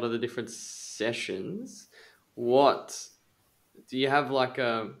lot of the different sessions. What do you have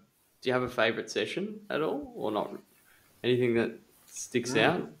do you have a favorite session at all, or not? Anything that sticks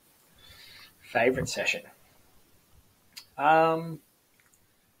out? Favorite session?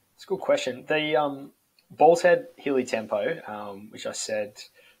 It's a good question. The Balls Head Hilly Tempo, which I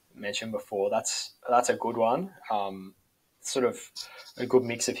mentioned before, that's a good one. Sort of a good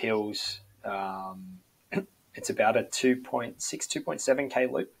mix of hills. It's about a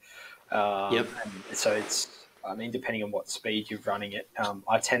 2.7K loop. Yep. And so depending on what speed you're running it,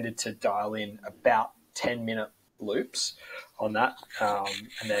 I tended to dial in about 10-minute loops on that,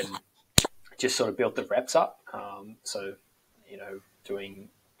 and then just sort of built the reps up.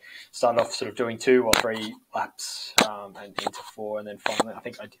 Started off sort of doing 2 or 3 laps and into 4, and then finally I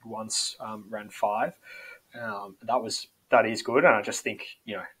think I did once ran 5. That is good, and I just think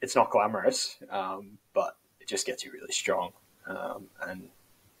it's not glamorous, but it just gets you really strong, and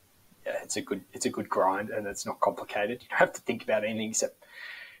yeah, it's a good grind, and it's not complicated. You don't have to think about anything except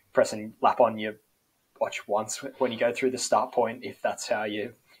pressing lap on your watch once when you go through the start point, if that's how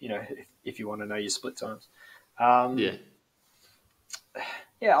if you want to know your split times.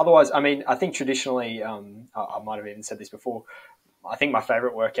 Yeah, otherwise, I think traditionally, I might have even said this before, I think my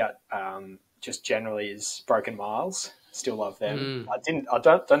favorite workout just generally is Broken Miles. Still love them. I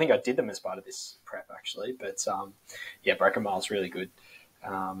don't think I did them as part of this prep actually, but Broken Miles really good.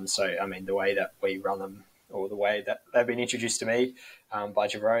 The way that we run them, or the way that they've been introduced to me by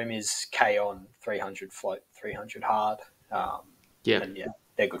Jerome, is K on 300 float, 300 hard. And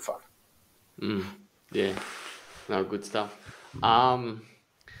they're good fun. Yeah, no, good stuff.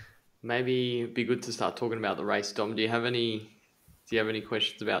 Maybe it'd be good to start talking about the race. Dom, do you have any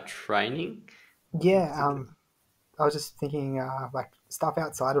questions about training? Yeah, I was just thinking, like stuff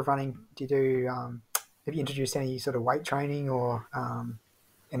outside of running. Do you do? Have you introduced any sort of weight training or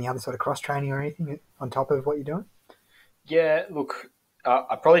any other sort of cross training or anything on top of what you're doing? Yeah, look,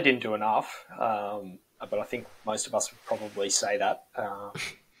 I probably didn't do enough, but I think most of us would probably say that.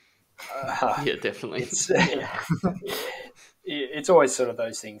 Yeah, definitely. It's always sort of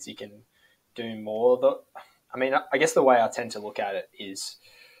those things you can do more. I guess the way I tend to look at it is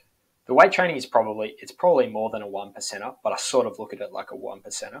the weight training is probably more than a 1%er, but I sort of look at it like a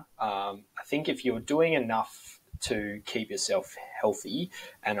 1%er. I think if you're doing enough to keep yourself healthy,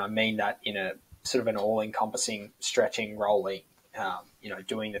 and I mean that in a sort of an all-encompassing stretching, rolling,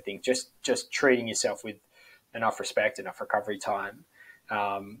 doing the thing, just treating yourself with enough respect, enough recovery time,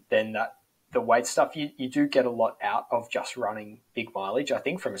 then the weight stuff, you do get a lot out of just running big mileage, I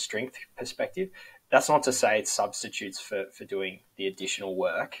think, from a strength perspective. That's not to say it's substitutes for doing the additional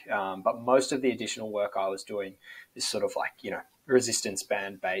work, but most of the additional work I was doing is sort of like, resistance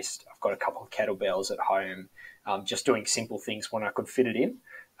band based. I've got a couple of kettlebells at home, just doing simple things when I could fit it in.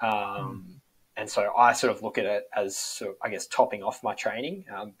 And so I sort of look at it as sort of, I guess, topping off my training,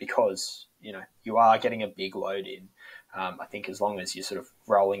 because, you are getting a big load in. I think as long as you're sort of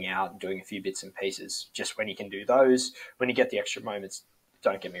rolling out and doing a few bits and pieces, just when you can do those, when you get the extra moments,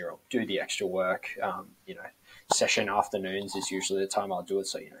 don't get me wrong, do the extra work. Session afternoons is usually the time I'll do it.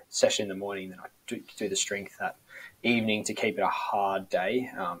 So, session in the morning, then I do the strength that evening to keep it a hard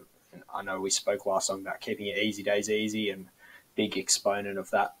day. And I know we spoke last time about keeping your easy days easy, and big exponent of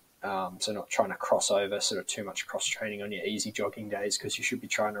that. So not trying to cross over sort of too much cross training on your easy jogging days, because you should be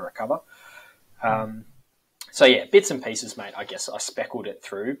trying to recover. So yeah, bits and pieces, mate. I guess I speckled it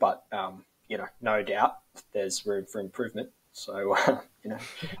through, but no doubt there's room for improvement. So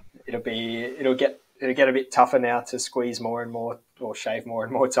it'll get a bit tougher now to squeeze more and more, or shave more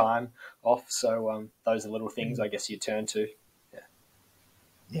and more time off. So those are little things I guess you turn to.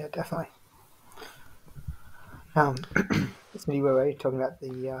 Yeah, definitely. Smitty, where were you talking about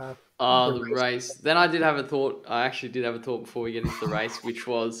the race? Then I did have a thought. I actually did have a thought before we get into the race, which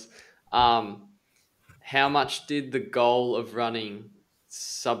was, how much did the goal of running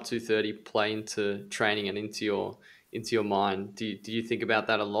sub 230 play into training and into your mind? Do you think about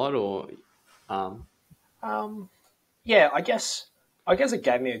that a lot, or? Yeah, I guess it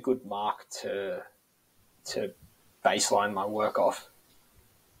gave me a good mark to baseline my work off.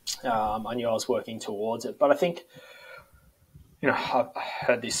 I knew I was working towards it, but I think, I've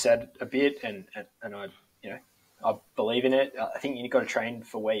heard this said a bit, and I believe in it. I think you've got to train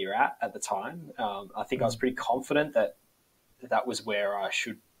for where you're at the time. I think I was pretty confident that was where I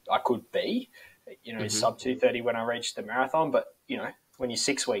could be, sub 230 when I reached the marathon. But, when you're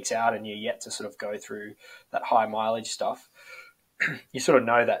 6 weeks out and you're yet to sort of go through that high mileage stuff, you sort of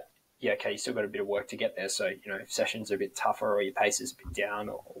know that, you still got a bit of work to get there. So, if sessions are a bit tougher, or your pace is a bit down,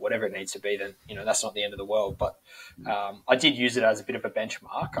 or whatever it needs to be, then, that's not the end of the world. But I did use it as a bit of a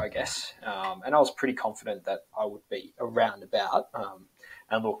benchmark, I guess. And I was pretty confident that I would be around about.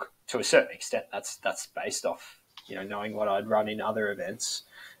 And look, to a certain extent, that's based off, knowing what I'd run in other events,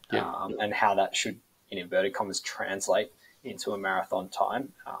 and how that should, in inverted commas, translate into a marathon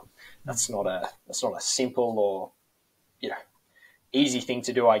time. That's not a simple or, easy thing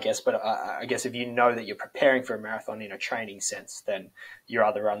to do, I guess. But I guess if you know that you're preparing for a marathon in a training sense, then your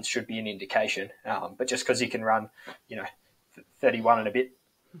other runs should be an indication. But just because you can run, 31 and a bit,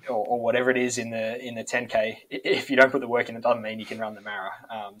 or whatever it is in the 10K, if you don't put the work in, it doesn't mean you can run the mara.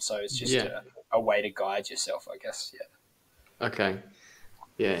 So it's just a way to guide yourself, I guess. Yeah. Okay.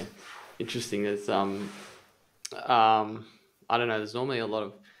 Yeah. Interesting. There's I don't know. There's normally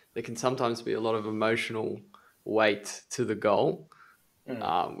there can sometimes be a lot of emotional weight to the goal.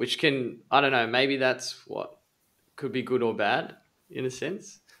 Which can, I don't know, maybe that's what could be good or bad in a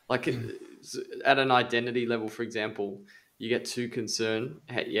sense. Like at an identity level, for example, you get too concerned.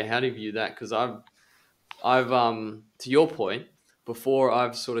 How do you view that? Because I've to your point, before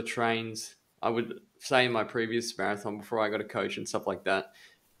I've sort of trained, I would say in my previous marathon, before I got a coach and stuff like that,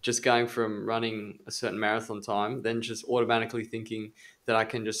 just going from running a certain marathon time, then just automatically thinking that I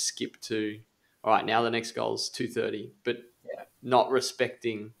can just skip to, all right, now the next goal is 230, but not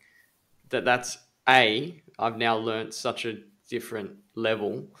respecting that's I've now learnt such a different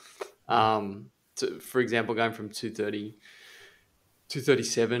level. For example, going from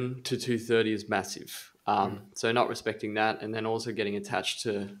 237 to 230 is massive. So not respecting that, and then also getting attached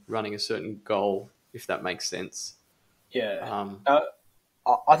to running a certain goal, if that makes sense. Yeah.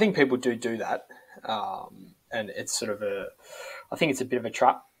 I think people do that. And it's sort of I think it's a bit of a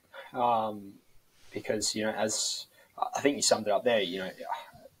trap. Because, as I think you summed it up there,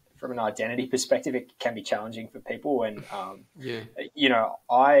 from an identity perspective, it can be challenging for people. And,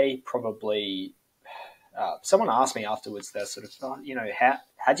 I probably, someone asked me afterwards, they're sort of,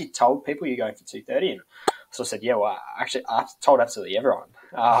 had you told people you're going for 230? And so I said, well, actually, I told absolutely everyone,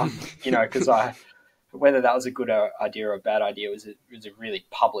 because whether that was a good idea or a bad idea was a really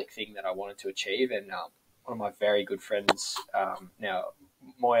public thing that I wanted to achieve. And one of my very good friends now,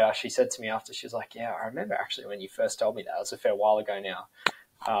 Moya, she said to me after, she was like, yeah, I remember actually when you first told me that. It was a fair while ago now.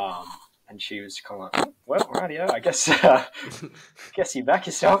 And she was kind of like, well, rightio, I guess you back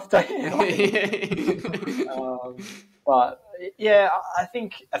yourself, don't you? But yeah, I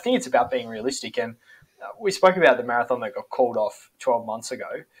think it's about being realistic. And we spoke about the marathon that got called off 12 months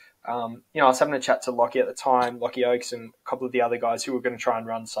ago. I was having a chat to Lockie at the time, Lockie Oakes, and a couple of the other guys who were going to try and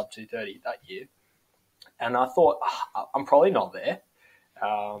run sub 2:30 that year. And I thought, I'm probably not there.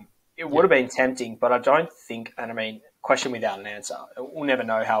 It would have been tempting, but I don't think, and I mean, question without an answer. We'll never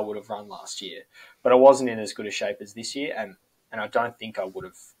know how I would have run last year, but I wasn't in as good a shape as this year, and I don't think I would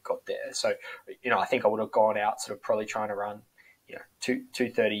have got there. So, I think I would have gone out sort of probably trying to run,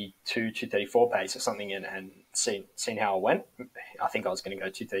 2:32, 2:34 pace or something, and seen how I went. I think I was going to go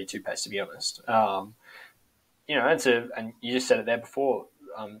 2:32 pace, to be honest. And you just said it there before,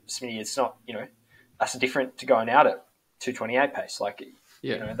 Smitty. It's not, that's different to going out at 2:28 pace. Like,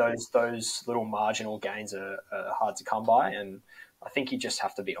 those little marginal gains are hard to come by, and I think you just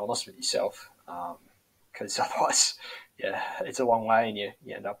have to be honest with yourself, because otherwise, it's a long way, and you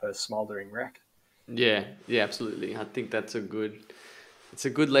end up a smouldering wreck. Yeah, absolutely. I think it's a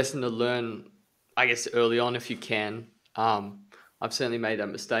good lesson to learn, I guess, early on if you can. I've certainly made that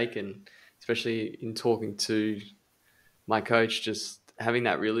mistake, and especially in talking to my coach, just having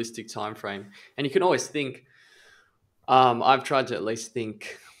that realistic time frame. And you can always think, I've tried to at least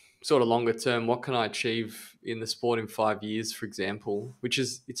think sort of longer term, what can I achieve in the sport in 5 years, for example, which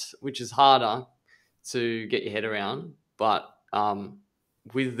is harder to get your head around, but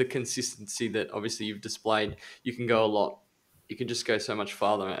with the consistency that obviously you've displayed, you can go a lot. You can just go so much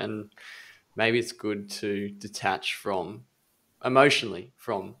farther, and maybe it's good to detach emotionally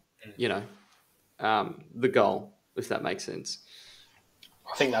from the goal, if that makes sense.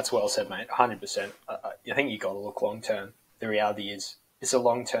 I think that's well said, mate. 100%. I think you got to look long term. The reality is, it's a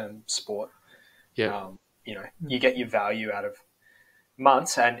long term sport. Yeah. You get your value out of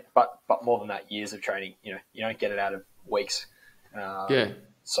months, but more than that, years of training. You don't get it out of weeks.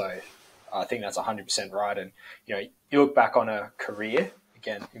 So I think that's 100% right. And you look back on a career,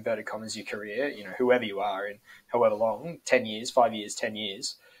 again, inverted commas, your career. Whoever you are in however long, 10 years, 5 years, 10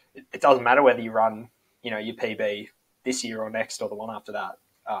 years. It doesn't matter whether you run, your PB this year or next or the one after that.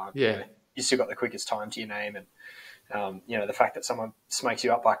 You still got the quickest time to your name, and the fact that someone smokes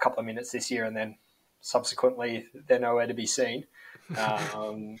you up by a couple of minutes this year and then subsequently they're nowhere to be seen.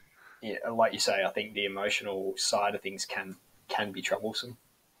 Like you say, I think the emotional side of things can be troublesome.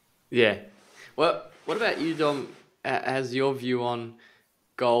 Yeah. Well, what about you, Dom? Has your view on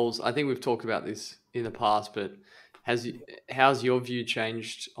goals? I think we've talked about this in the past, but how's your view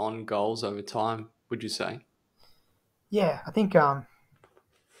changed on goals over time, would you say? Yeah, I think I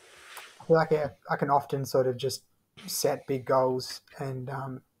feel like I can often sort of just set big goals and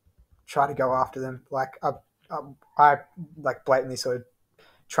try to go after them. Like I like blatantly sort of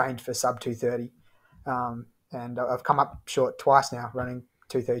trained for sub 2:30, and I've come up short twice now, running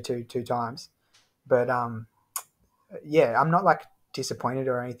 2:32 two times. But I'm not like disappointed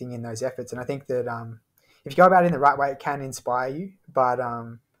or anything in those efforts, and I think that if you go about it in the right way, it can inspire you. But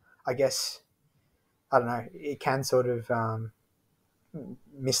I guess, I don't know, it can sort of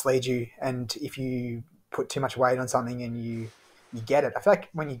mislead you, and if you put too much weight on something and you get it, I feel like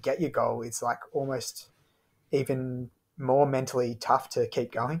when you get your goal, it's like almost even more mentally tough to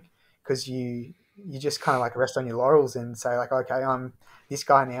keep going, because you just kind of like rest on your laurels and say like, okay, I'm this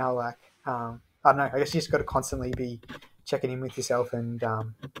guy now. Like, I don't know, I guess you just got to constantly be checking in with yourself and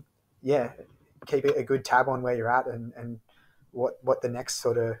keep a good tab on where you're at and what the next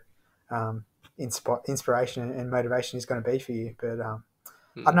sort of inspiration and motivation is going to be for you. But I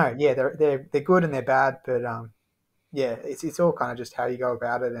don't know. Yeah, they're good and they're bad, but it's all kind of just how you go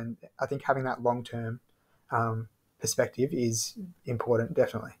about it. And I think having that long term perspective is important,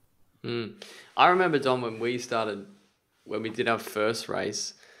 definitely. I remember, Dom, when we did our first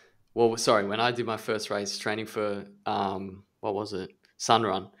race. Well, sorry, when I did my first race, training for what was it,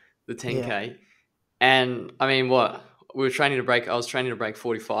 Sunrun, the 10K, Yeah. and I mean, I was training to break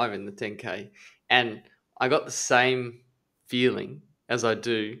 45 in the 10K, and I got the same feeling as I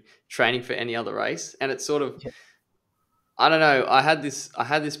do training for any other race, and it's sort of, I don't know, I had this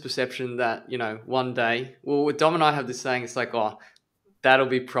perception that, one day, well, Dom and I have this saying, it's like, oh, that'll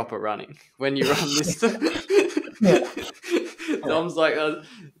be proper running when you run this. Dom's like,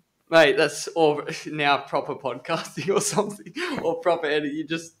 mate, that's all now proper podcasting or something, or proper editing. You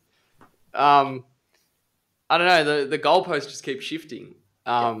just, I don't know, the goalposts just keep shifting.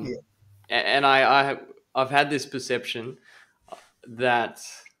 And I've had this perception that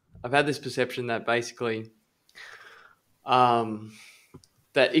basically,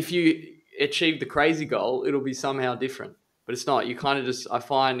 that if you achieve the crazy goal, it'll be somehow different, but it's not. You kind of just, I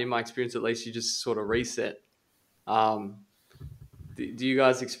find in my experience at least, you just sort of reset. Do you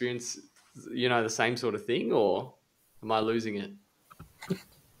guys experience, the same sort of thing, or am I losing it?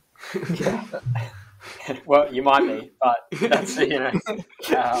 Well, you might be, but that's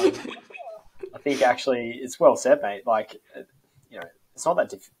I think actually it's well said, mate. Like, it's not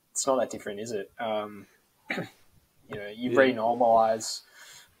that it's not that different, is it? You re-normalize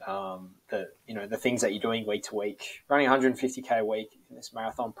the things that you're doing week to week. Running 150k a week in this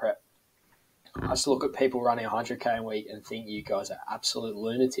marathon prep, I just look at people running 100k a week and think you guys are absolute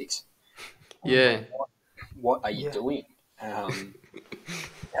lunatics. Yeah. What are you doing?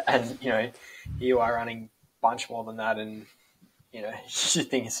 And you are running a bunch more than that, and you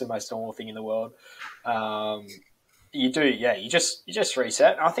think it's the most normal thing in the world. You do, yeah. You just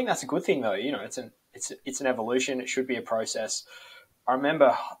reset. And I think that's a good thing, though. It's an evolution. It should be a process. I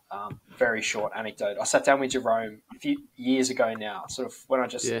remember very short anecdote. I sat down with Jerome a few years ago now, sort of when I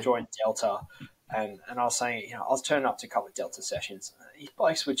just joined Delta, and I was saying, I was turning up to a couple of Delta sessions. These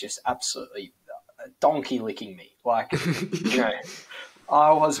blokes were just absolutely donkey licking me. Like,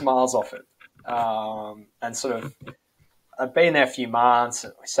 I was miles off it. And sort of, I'd been there a few months,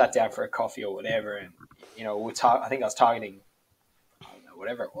 and we sat down for a coffee or whatever, and I think I was targeting, I don't know,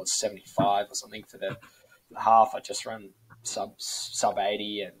 whatever it was, 75 or something for the half. I just run sub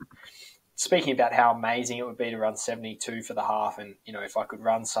 80, and speaking about how amazing it would be to run 72 for the half, and if I could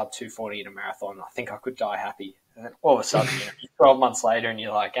run sub 240 in a marathon, I think I could die happy. And then all of a sudden, 12 months later, and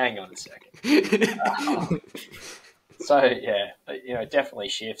you're like, hang on a second. So yeah, definitely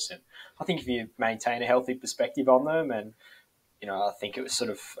shifts, and I think if you maintain a healthy perspective on them, and I think it was sort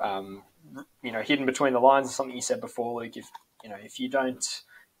of hidden between the lines of something you said before, Luke. If you don't,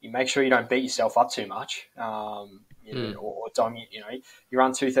 you make sure you don't beat yourself up too much, or don't you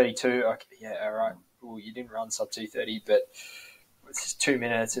run 232. Okay, yeah, all right. Well, you didn't run sub 230, but it's 2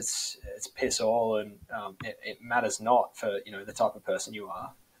 minutes. It's piss all, and it matters not for the type of person you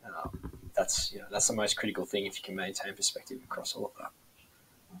are. That's the most critical thing if you can maintain perspective across all of that.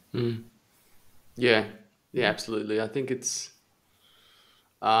 Yeah, absolutely. I think it's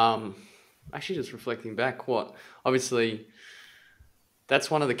actually just reflecting back. Obviously,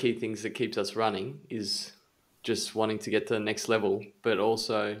 that's one of the key things that keeps us running is just wanting to get to the next level. But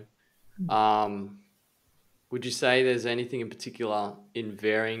also, would you say there's anything in particular in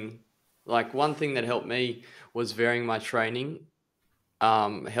varying? Like, one thing that helped me was varying my training.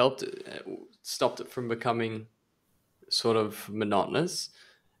 Stopped it from becoming sort of monotonous.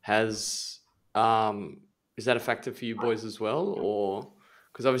 Is that a factor for you boys as well, or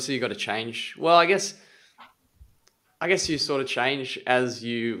because obviously you got to change? Well, I guess you sort of change as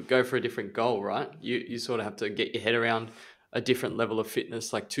you go for a different goal, right? You sort of have to get your head around a different level of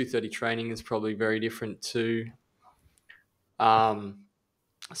fitness. Like 230 training is probably very different to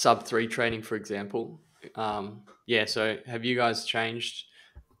sub 3 training, for example. So have you guys changed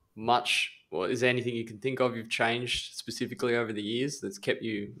much, or is there anything you can think of you've changed specifically over the years that's kept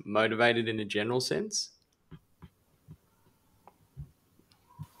you motivated in a general sense?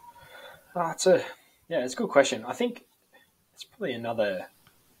 It's a good question. I think it's probably another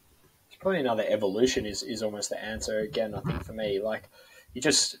evolution is almost the answer. Again, I think for me, like, you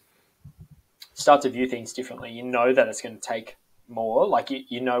just start to view things differently. You know that it's going to take more. Like,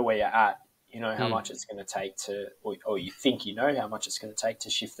 you know where you're at. You know how much it's going to take or you think you know how much it's going to take to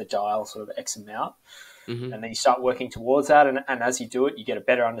shift the dial sort of X amount. Mm-hmm. And then you start working towards that. And as you do it, you get a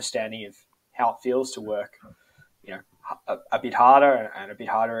better understanding of how it feels to work, a bit harder and a bit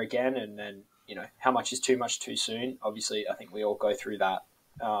harder again. And then, how much is too much too soon? Obviously, I think we all go through that.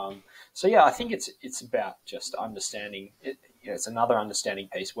 I think it's about just understanding it. It's another understanding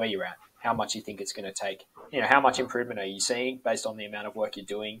piece where you're at, how much you think it's going to take, how much improvement are you seeing based on the amount of work you're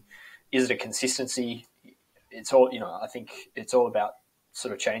doing? Is it a consistency? It's all, I think it's all about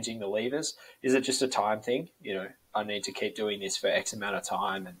sort of changing the levers. Is it just a time thing? I need to keep doing this for X amount of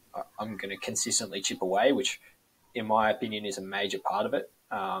time, and I'm going to consistently chip away, which in my opinion is a major part of it.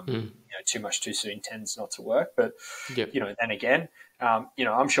 Too much too soon tends not to work, but then again,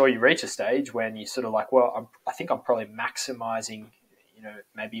 I'm sure you reach a stage when you sort of like, well, I think I'm probably maximizing,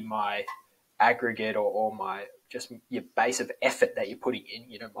 maybe my aggregate or my just your base of effort that you're putting in.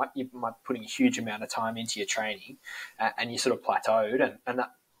 You might putting a huge amount of time into your training, and you sort of plateaued, and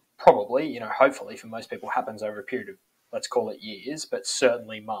that probably, hopefully for most people happens over a period of, let's call it years, but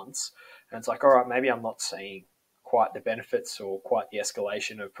certainly months. And it's like, all right, maybe I'm not seeing quite the benefits or quite the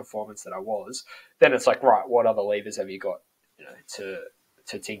escalation of performance that I was. Then it's like, right, what other levers have you got, to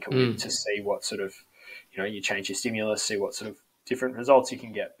tinker with, to see what sort of, you change your stimulus, see what sort of different results you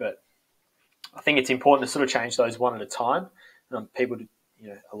can get. But I think it's important to sort of change those one at a time. People,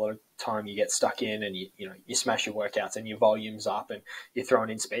 a lot of time you get stuck in, and you smash your workouts and your volume's up, and you're throwing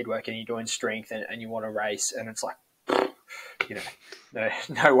in speed work and you're doing strength, and you want to race, and it's like, you know,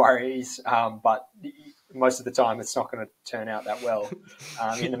 no worries. But most of the time, it's not going to turn out that well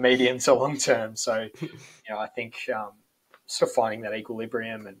in the medium to long term. So, I think sort of finding that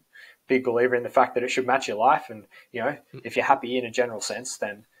equilibrium, and big believer in the fact that it should match your life. And, if you're happy in a general sense,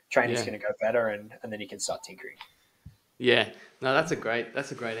 then training's going to go better, and then you can start tinkering. Yeah, no, that's a great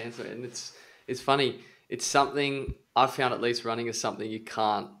answer. And it's funny. It's something I found, at least running is something you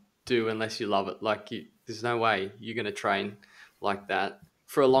can't do unless you love it. Like there's no way you're going to train like that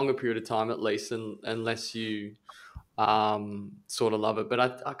for a longer period of time, at least, unless you sort of love it.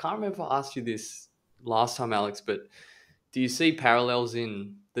 But I can't remember if I asked you this last time, Alex, but do you see parallels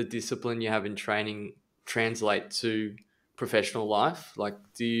in the discipline you have in training translate to professional life? Like,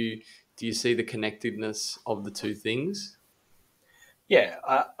 do you see the connectedness of the two things? Yeah,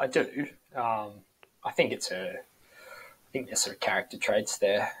 I do. I think there's sort of character traits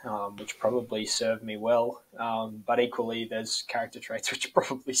there, which probably serve me well. But equally, there's character traits which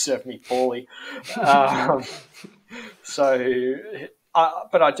probably serve me poorly. But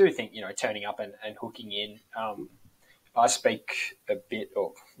I do think, turning up and hooking in. I speak a bit,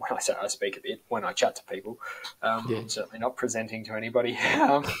 or when I say I speak a bit, when I chat to people, I'm certainly not presenting to anybody.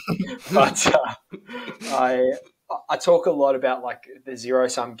 But I talk a lot about like the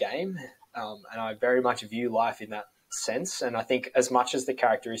zero-sum game, and I very much view life in that sense. And I think as much as the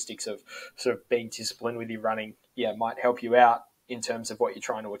characteristics of sort of being disciplined with your running, might help you out in terms of what you're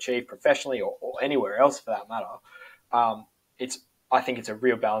trying to achieve professionally or anywhere else for that matter, I think it's a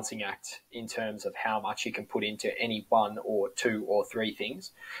real balancing act in terms of how much you can put into any one or two or three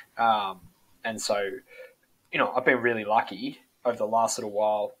things. And so, I've been really lucky over the last little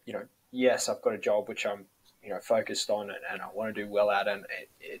while. Yes, I've got a job which I'm, focused on and I want to do well at, and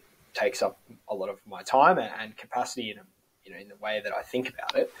it takes up a lot of my time and capacity in the way that I think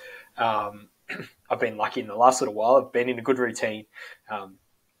about it. I've been lucky in the last little while. I've been in a good routine.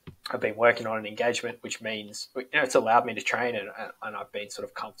 I've been working on an engagement, which means it's allowed me to train, and I've been sort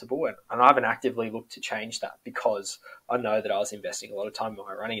of comfortable, and I haven't actively looked to change that because I know that I was investing a lot of time in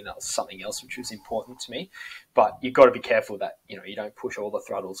my running, and that was something else which was important to me. But you've got to be careful that you don't push all the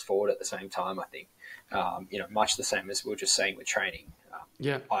throttles forward at the same time. I think much the same as we were just saying with training.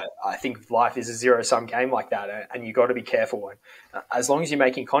 I think life is a zero-sum game like that, and you've got to be careful. And as long as you're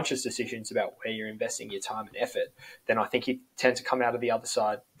making conscious decisions about where you're investing your time and effort, then I think you tend to come out of the other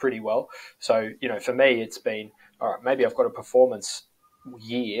side pretty well. So, for me, it's been, all right, maybe I've got a performance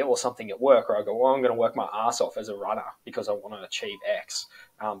year or something at work, or I go, well, I'm going to work my ass off as a runner because I want to achieve X.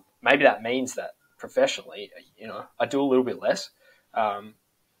 Maybe that means that professionally, I do a little bit less.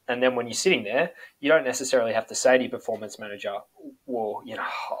 And then when you're sitting there, you don't necessarily have to say to your performance manager, well,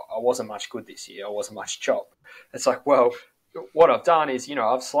 I wasn't much good this year. I wasn't much chop. It's like, well, what I've done is,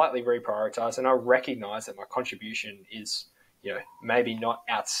 I've slightly reprioritized, and I recognize that my contribution is, maybe not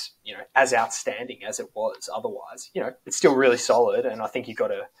as outstanding as it was otherwise. It's still really solid. And I think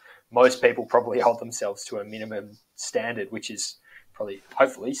most people probably hold themselves to a minimum standard, which is probably,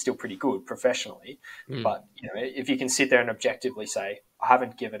 hopefully, still pretty good professionally. But, if you can sit there and objectively say, I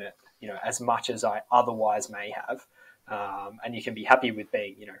haven't given it, as much as I otherwise may have, and you can be happy with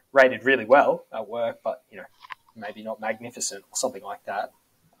being, rated really well at work, but, maybe not magnificent or something like that,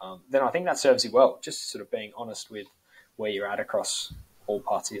 then I think that serves you well, just sort of being honest with where you're at across all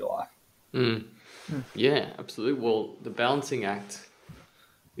parts of your life. Yeah, absolutely. Well, the balancing act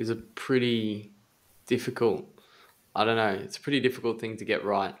is a pretty difficult, it's a pretty difficult thing to get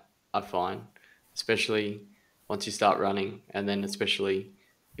right, I find, especially once you start running, and then especially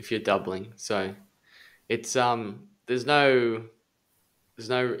if you're doubling. So it's there's no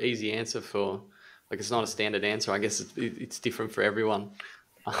easy answer for, like, it's not a standard answer. I guess it's different for everyone.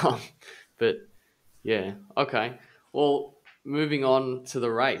 But yeah, okay. Well, moving on to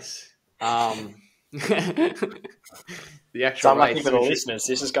the race. The actual so I'm race. lucky for the listeners.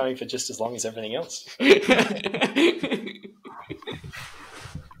 This is going for just as long as everything else.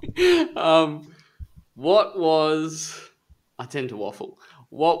 What was, I tend to waffle.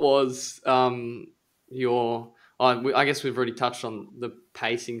 What was I guess we've already touched on the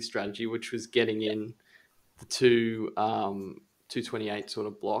pacing strategy, which was getting in the 228 sort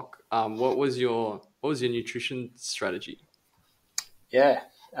of block. What was your nutrition strategy? Yeah.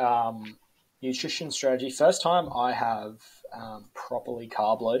 Nutrition strategy. First time I have properly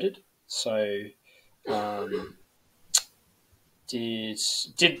carb loaded. So did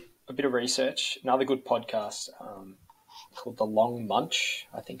a bit of research. Another good podcast called The Long Munch,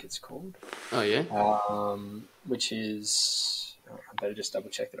 I think it's called. Oh, yeah? Which is... I better just double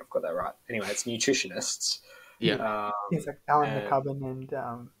check that I've got that right. Anyway, it's nutritionists. Yeah. It's like Alan McCubbin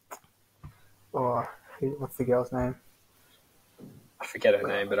and... what's the girl's name? I forget her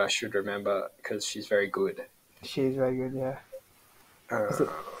name, but I should remember because she's very good. She is very good, yeah. Is it-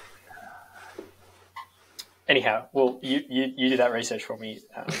 Anyhow, well, you did that research for me.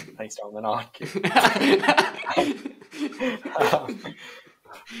 Thanks, Tom. And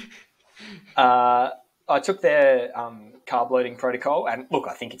I took their carb loading protocol, and look,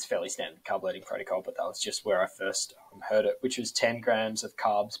 I think it's fairly standard carb loading protocol, but that was just where I first heard it, which was 10 grams of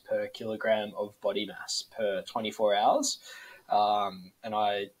carbs per kilogram of body mass per 24 hours. And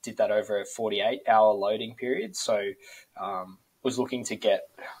I did that over a 48-hour loading period. So was looking to get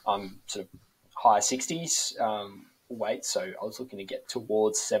sort of high 60s weight. So I was looking to get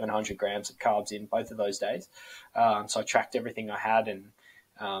towards 700 grams of carbs in both of those days. So I tracked everything I had, and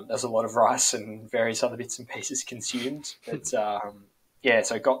there's a lot of rice and various other bits and pieces consumed. But so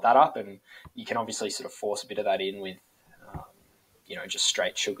I got that up, and you can obviously sort of force a bit of that in with, just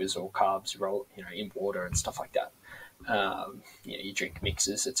straight sugars or carbs in water and stuff like that. You drink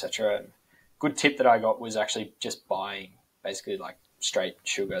mixes, etc. And good tip that I got was actually just buying basically like straight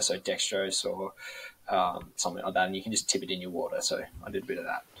sugar, so dextrose or something like that, and you can just tip it in your water. So I did a bit of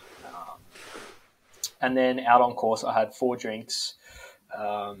that. And then out on course, I had 4 drinks,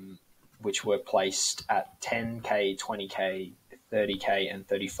 which were placed at 10K, 20K, 30K, and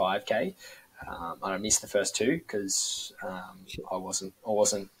 35K. And I missed the first 2 because I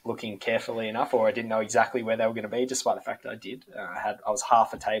wasn't looking carefully enough, or I didn't know exactly where they were going to be, despite the fact that I did. I was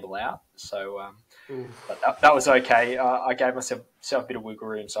half a table out, so but that was okay. I gave myself a bit of wiggle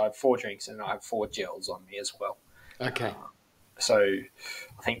room, so I had 4 drinks and I had 4 gels on me as well. Okay. So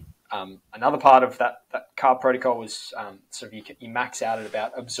I think another part of that carb protocol was sort of you max out at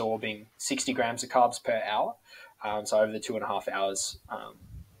about absorbing 60 grams of carbs per hour. So over the 2.5 hours,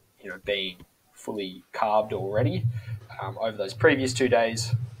 being fully carbed already. Over those previous 2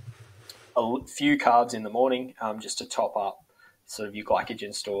 days, a few carbs in the morning just to top up sort of your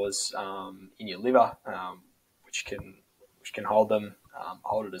glycogen stores in your liver, which can hold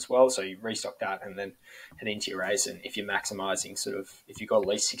it as well. So you restock that and then head into your race. And if you're maximizing if you've got at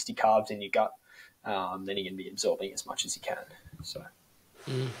least 60 carbs in your gut, then you're going to be absorbing as much as you can. So,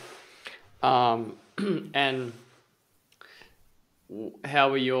 and how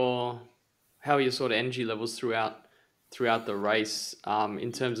are your sort of energy levels throughout the race,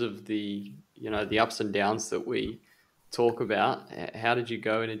 in terms of the ups and downs that we talk about? How did you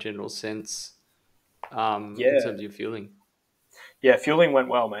go in a general sense, in terms of your fueling? Yeah, fueling went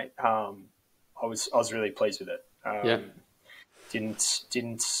well, mate. I was really pleased with it.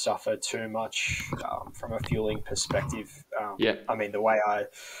 Didn't suffer too much from a fueling perspective. I mean, the way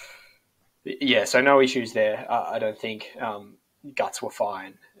so no issues there. I don't think. Guts were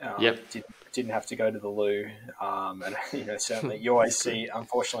fine. Didn't have to go to the loo. And certainly you always see,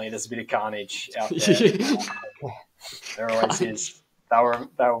 unfortunately, there's a bit of carnage out there. There always is.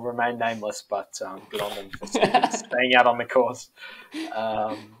 They'll remain nameless, but good on them for staying out on the course.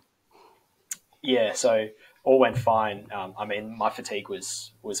 So all went fine. I mean, my fatigue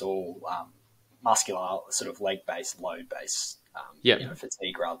was all muscular, sort of leg-based, load-based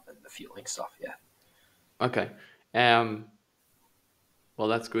fatigue rather than the fueling stuff. Yeah. Okay. Well,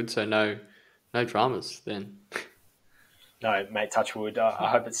 that's good. So no dramas then. No, mate, touch wood. I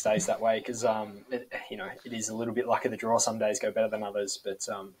hope it stays that way because, it is a little bit luck of the draw. Some days go better than others, but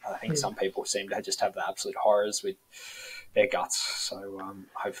I think some people seem to just have the absolute horrors with their guts. So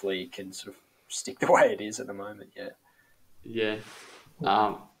hopefully it can sort of stick the way it is at the moment, Yeah.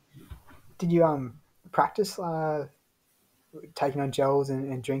 Did you practice taking on gels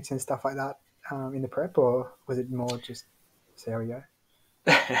and drinks and stuff like that in the prep, or was it more just see how we go?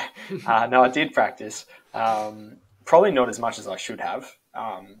 No, I did practice. Probably not as much as I should have,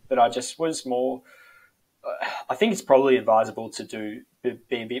 but I just was more. I think it's probably advisable to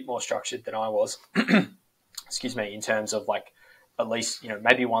be a bit more structured than I was. Excuse me, in terms of like at least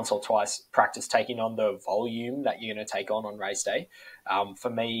maybe once or twice practice taking on the volume that you're going to take on race day. For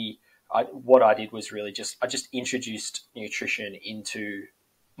me, what I did was really I just introduced nutrition into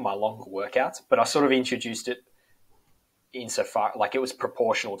my longer workouts, but I sort of introduced it insofar like it was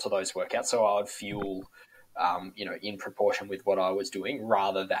proportional to those workouts. So I would fuel, in proportion with what I was doing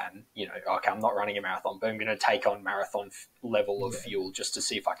rather than, okay, I'm not running a marathon, but I'm going to take on marathon level of fuel just to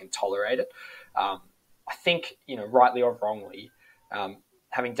see if I can tolerate it. I think, rightly or wrongly,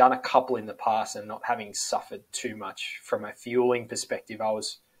 having done a couple in the past and not having suffered too much from a fueling perspective, I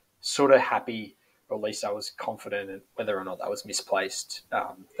was sort of happy, or at least I was confident in whether or not that was misplaced,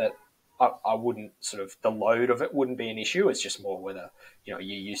 that I wouldn't the load of it wouldn't be an issue. It's just more whether, you're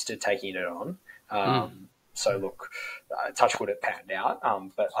used to taking it on. So look, touch wood, it panned out.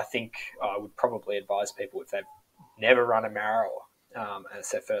 But I think I would probably advise people if they've never run a marathon or and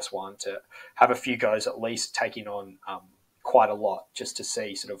it's their first one, to have a few goes at least, taking on quite a lot, just to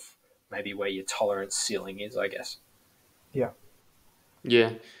see sort of maybe where your tolerance ceiling is, I guess. Yeah.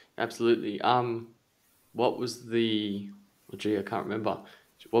 Yeah, absolutely. What was the? Oh, gee, I can't remember.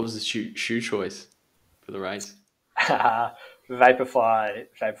 What was the shoe choice for the race? Vaporfly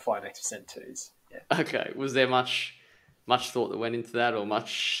Next Percent 2s. Yeah. Okay, was there much thought that went into that, or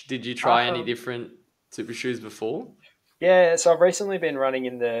much? Did you try any Um, different super shoes before? Yeah, so I've recently been running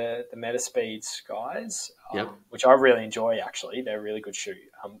in the Metaspeed Skies, Yep. which I really enjoy, actually. They're a really good shoe.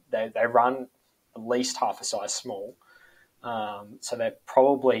 They run at least half a size small, so they're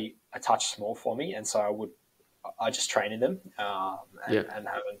probably a touch small for me, and so I just train in them and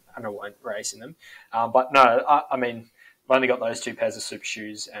I won't race in them. But no, I mean, I've only got those two pairs of super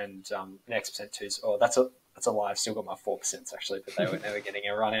shoes and Next Percent 2s. Oh, that's a lie. I've still got my 4% actually, but they were never getting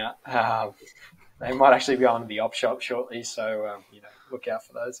a run out. They might actually be on the op shop shortly, so look out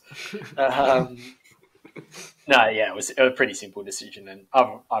for those. No, yeah, it was a pretty simple decision, and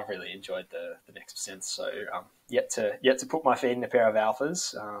I've really enjoyed the Next Percent. So yet to put my feet in a pair of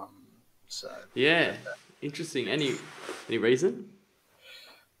Alphas. Yeah, interesting. Any reason?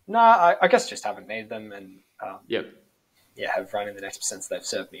 No, I guess just haven't needed them, and Yep. have run in the Next Percents. They've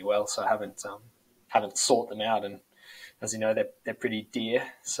served me well, so I haven't sought them out, and as you know, they're pretty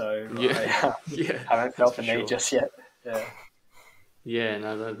dear, so Yeah. I haven't felt the for need sure. just yet. Yeah. Yeah,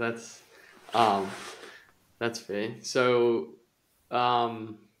 no, that's fair. So,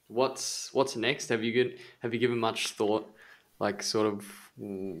 what's next? Have you given much thought, like sort of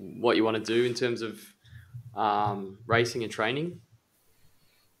what you want to do in terms of racing and training?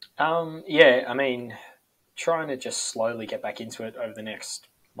 Yeah, I mean, trying to just slowly get back into it over the next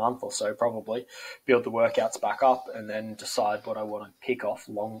month or so, probably build the workouts back up, and then decide what I want to pick off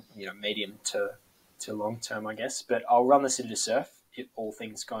medium to long term, I guess. But I'll run the City to Surf if all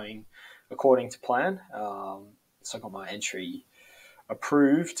things going according to plan. So I got my entry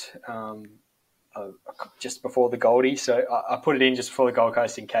approved just before the Goldie, so I put it in just before the Gold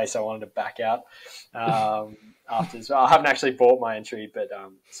Coast in case I wanted to back out after as well. I haven't actually bought my entry, but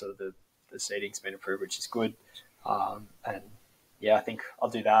so the seating's been approved, which is good. And yeah, I think I'll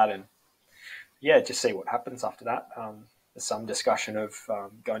do that, and just see what happens after that. There's some discussion of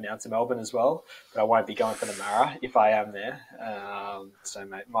going down to Melbourne as well, but I won't be going for the Mara if I am there. So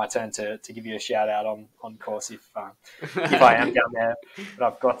my turn to give you a shout out on course if I am down there. But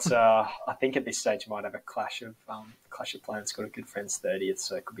I've got I think at this stage I might have a clash of plans. Got a good friend's 30th,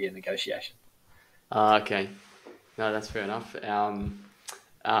 so it could be a negotiation. Okay, no, that's fair enough.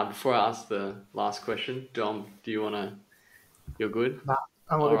 Before I ask the last question, Dom, do you want to? You're good. Nah,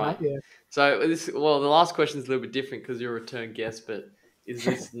 I'm all All good, right. mate. Yeah. So the last question is a little bit different because you're a return guest, but is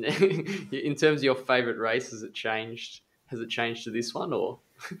this in terms of your favorite race? Has it changed? Has it changed to this one or?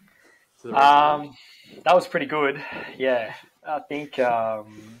 To the rest of That was pretty good. Yeah, I think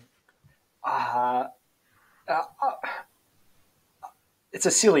it's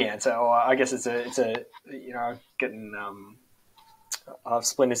a silly answer, or I guess it's a getting I have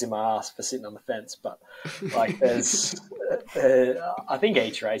splinters in my ass for sitting on the fence, but like there's I think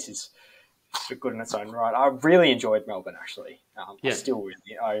each race is good in its own right. I really enjoyed Melbourne actually. Yeah.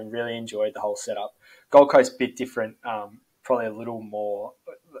 I really enjoyed the whole setup. Gold Coast bit different, probably a little more.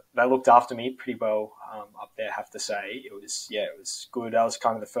 They looked after me pretty well up there. I have to say it was good. That was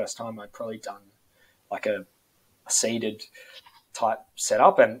kind of the first time I'd probably done like a seated type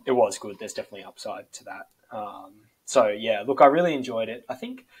setup, and it was good. There's definitely upside to that. So yeah, look, I really enjoyed it. I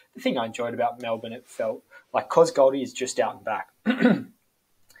think the thing I enjoyed about Melbourne, it felt like cause Goldie is just out and back.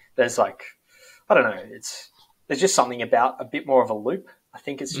 There's like, I don't know, there's just something about a bit more of a loop. I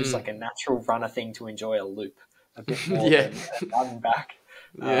think it's just like a natural runner thing to enjoy a loop a bit more than out and back.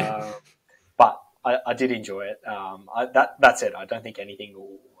 Yeah. But I did enjoy it. That's it. I don't think anything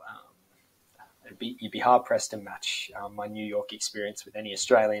will. You'd be hard pressed to match my New York experience with any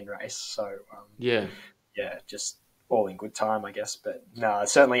Australian race. So yeah. Just all in good time, I guess. But no,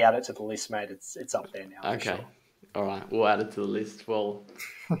 certainly add it to the list, mate. It's up there now. Okay. For sure. All right, we'll add it to the list. Well,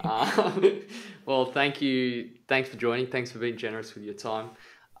 well, thank you. Thanks for joining. Thanks for being generous with your time.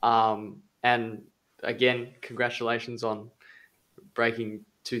 And again, congratulations on breaking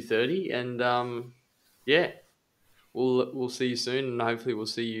 2:30. And we'll see you soon, and hopefully we'll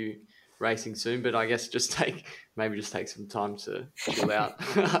see you racing soon. But I guess take some time to chill out.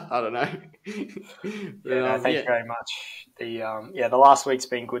 I don't know. Thank you very much. The last week's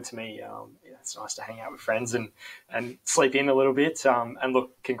been good to me. It's nice to hang out with friends and sleep in a little bit. And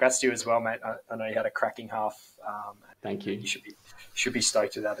look, congrats to you as well, mate. I know you had a cracking half. Thank you. You should be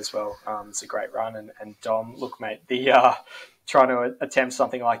stoked with that as well. It's a great run. And Dom, look, mate, the trying to attempt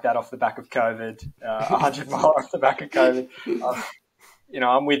something like that off the back of COVID, 100-mile off the back of COVID.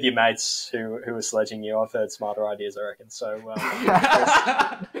 I'm with your mates who are sledging you. I've heard smarter ideas, I reckon. So,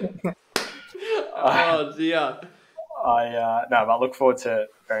 Oh dear. But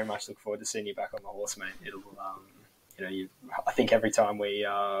very much look forward to seeing you back on the horse, mate. It'll, I think every time we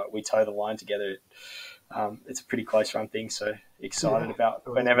toe the line together, it's a pretty close run thing. So excited about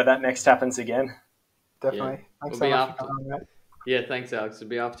whenever that next happens again. Definitely. Yeah. Thanks We'll so be much after. for coming, mate. Yeah, thanks, Alex. It'll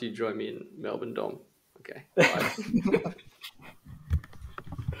be after you join me in Melbourne, Dom. Okay.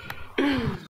 Bye.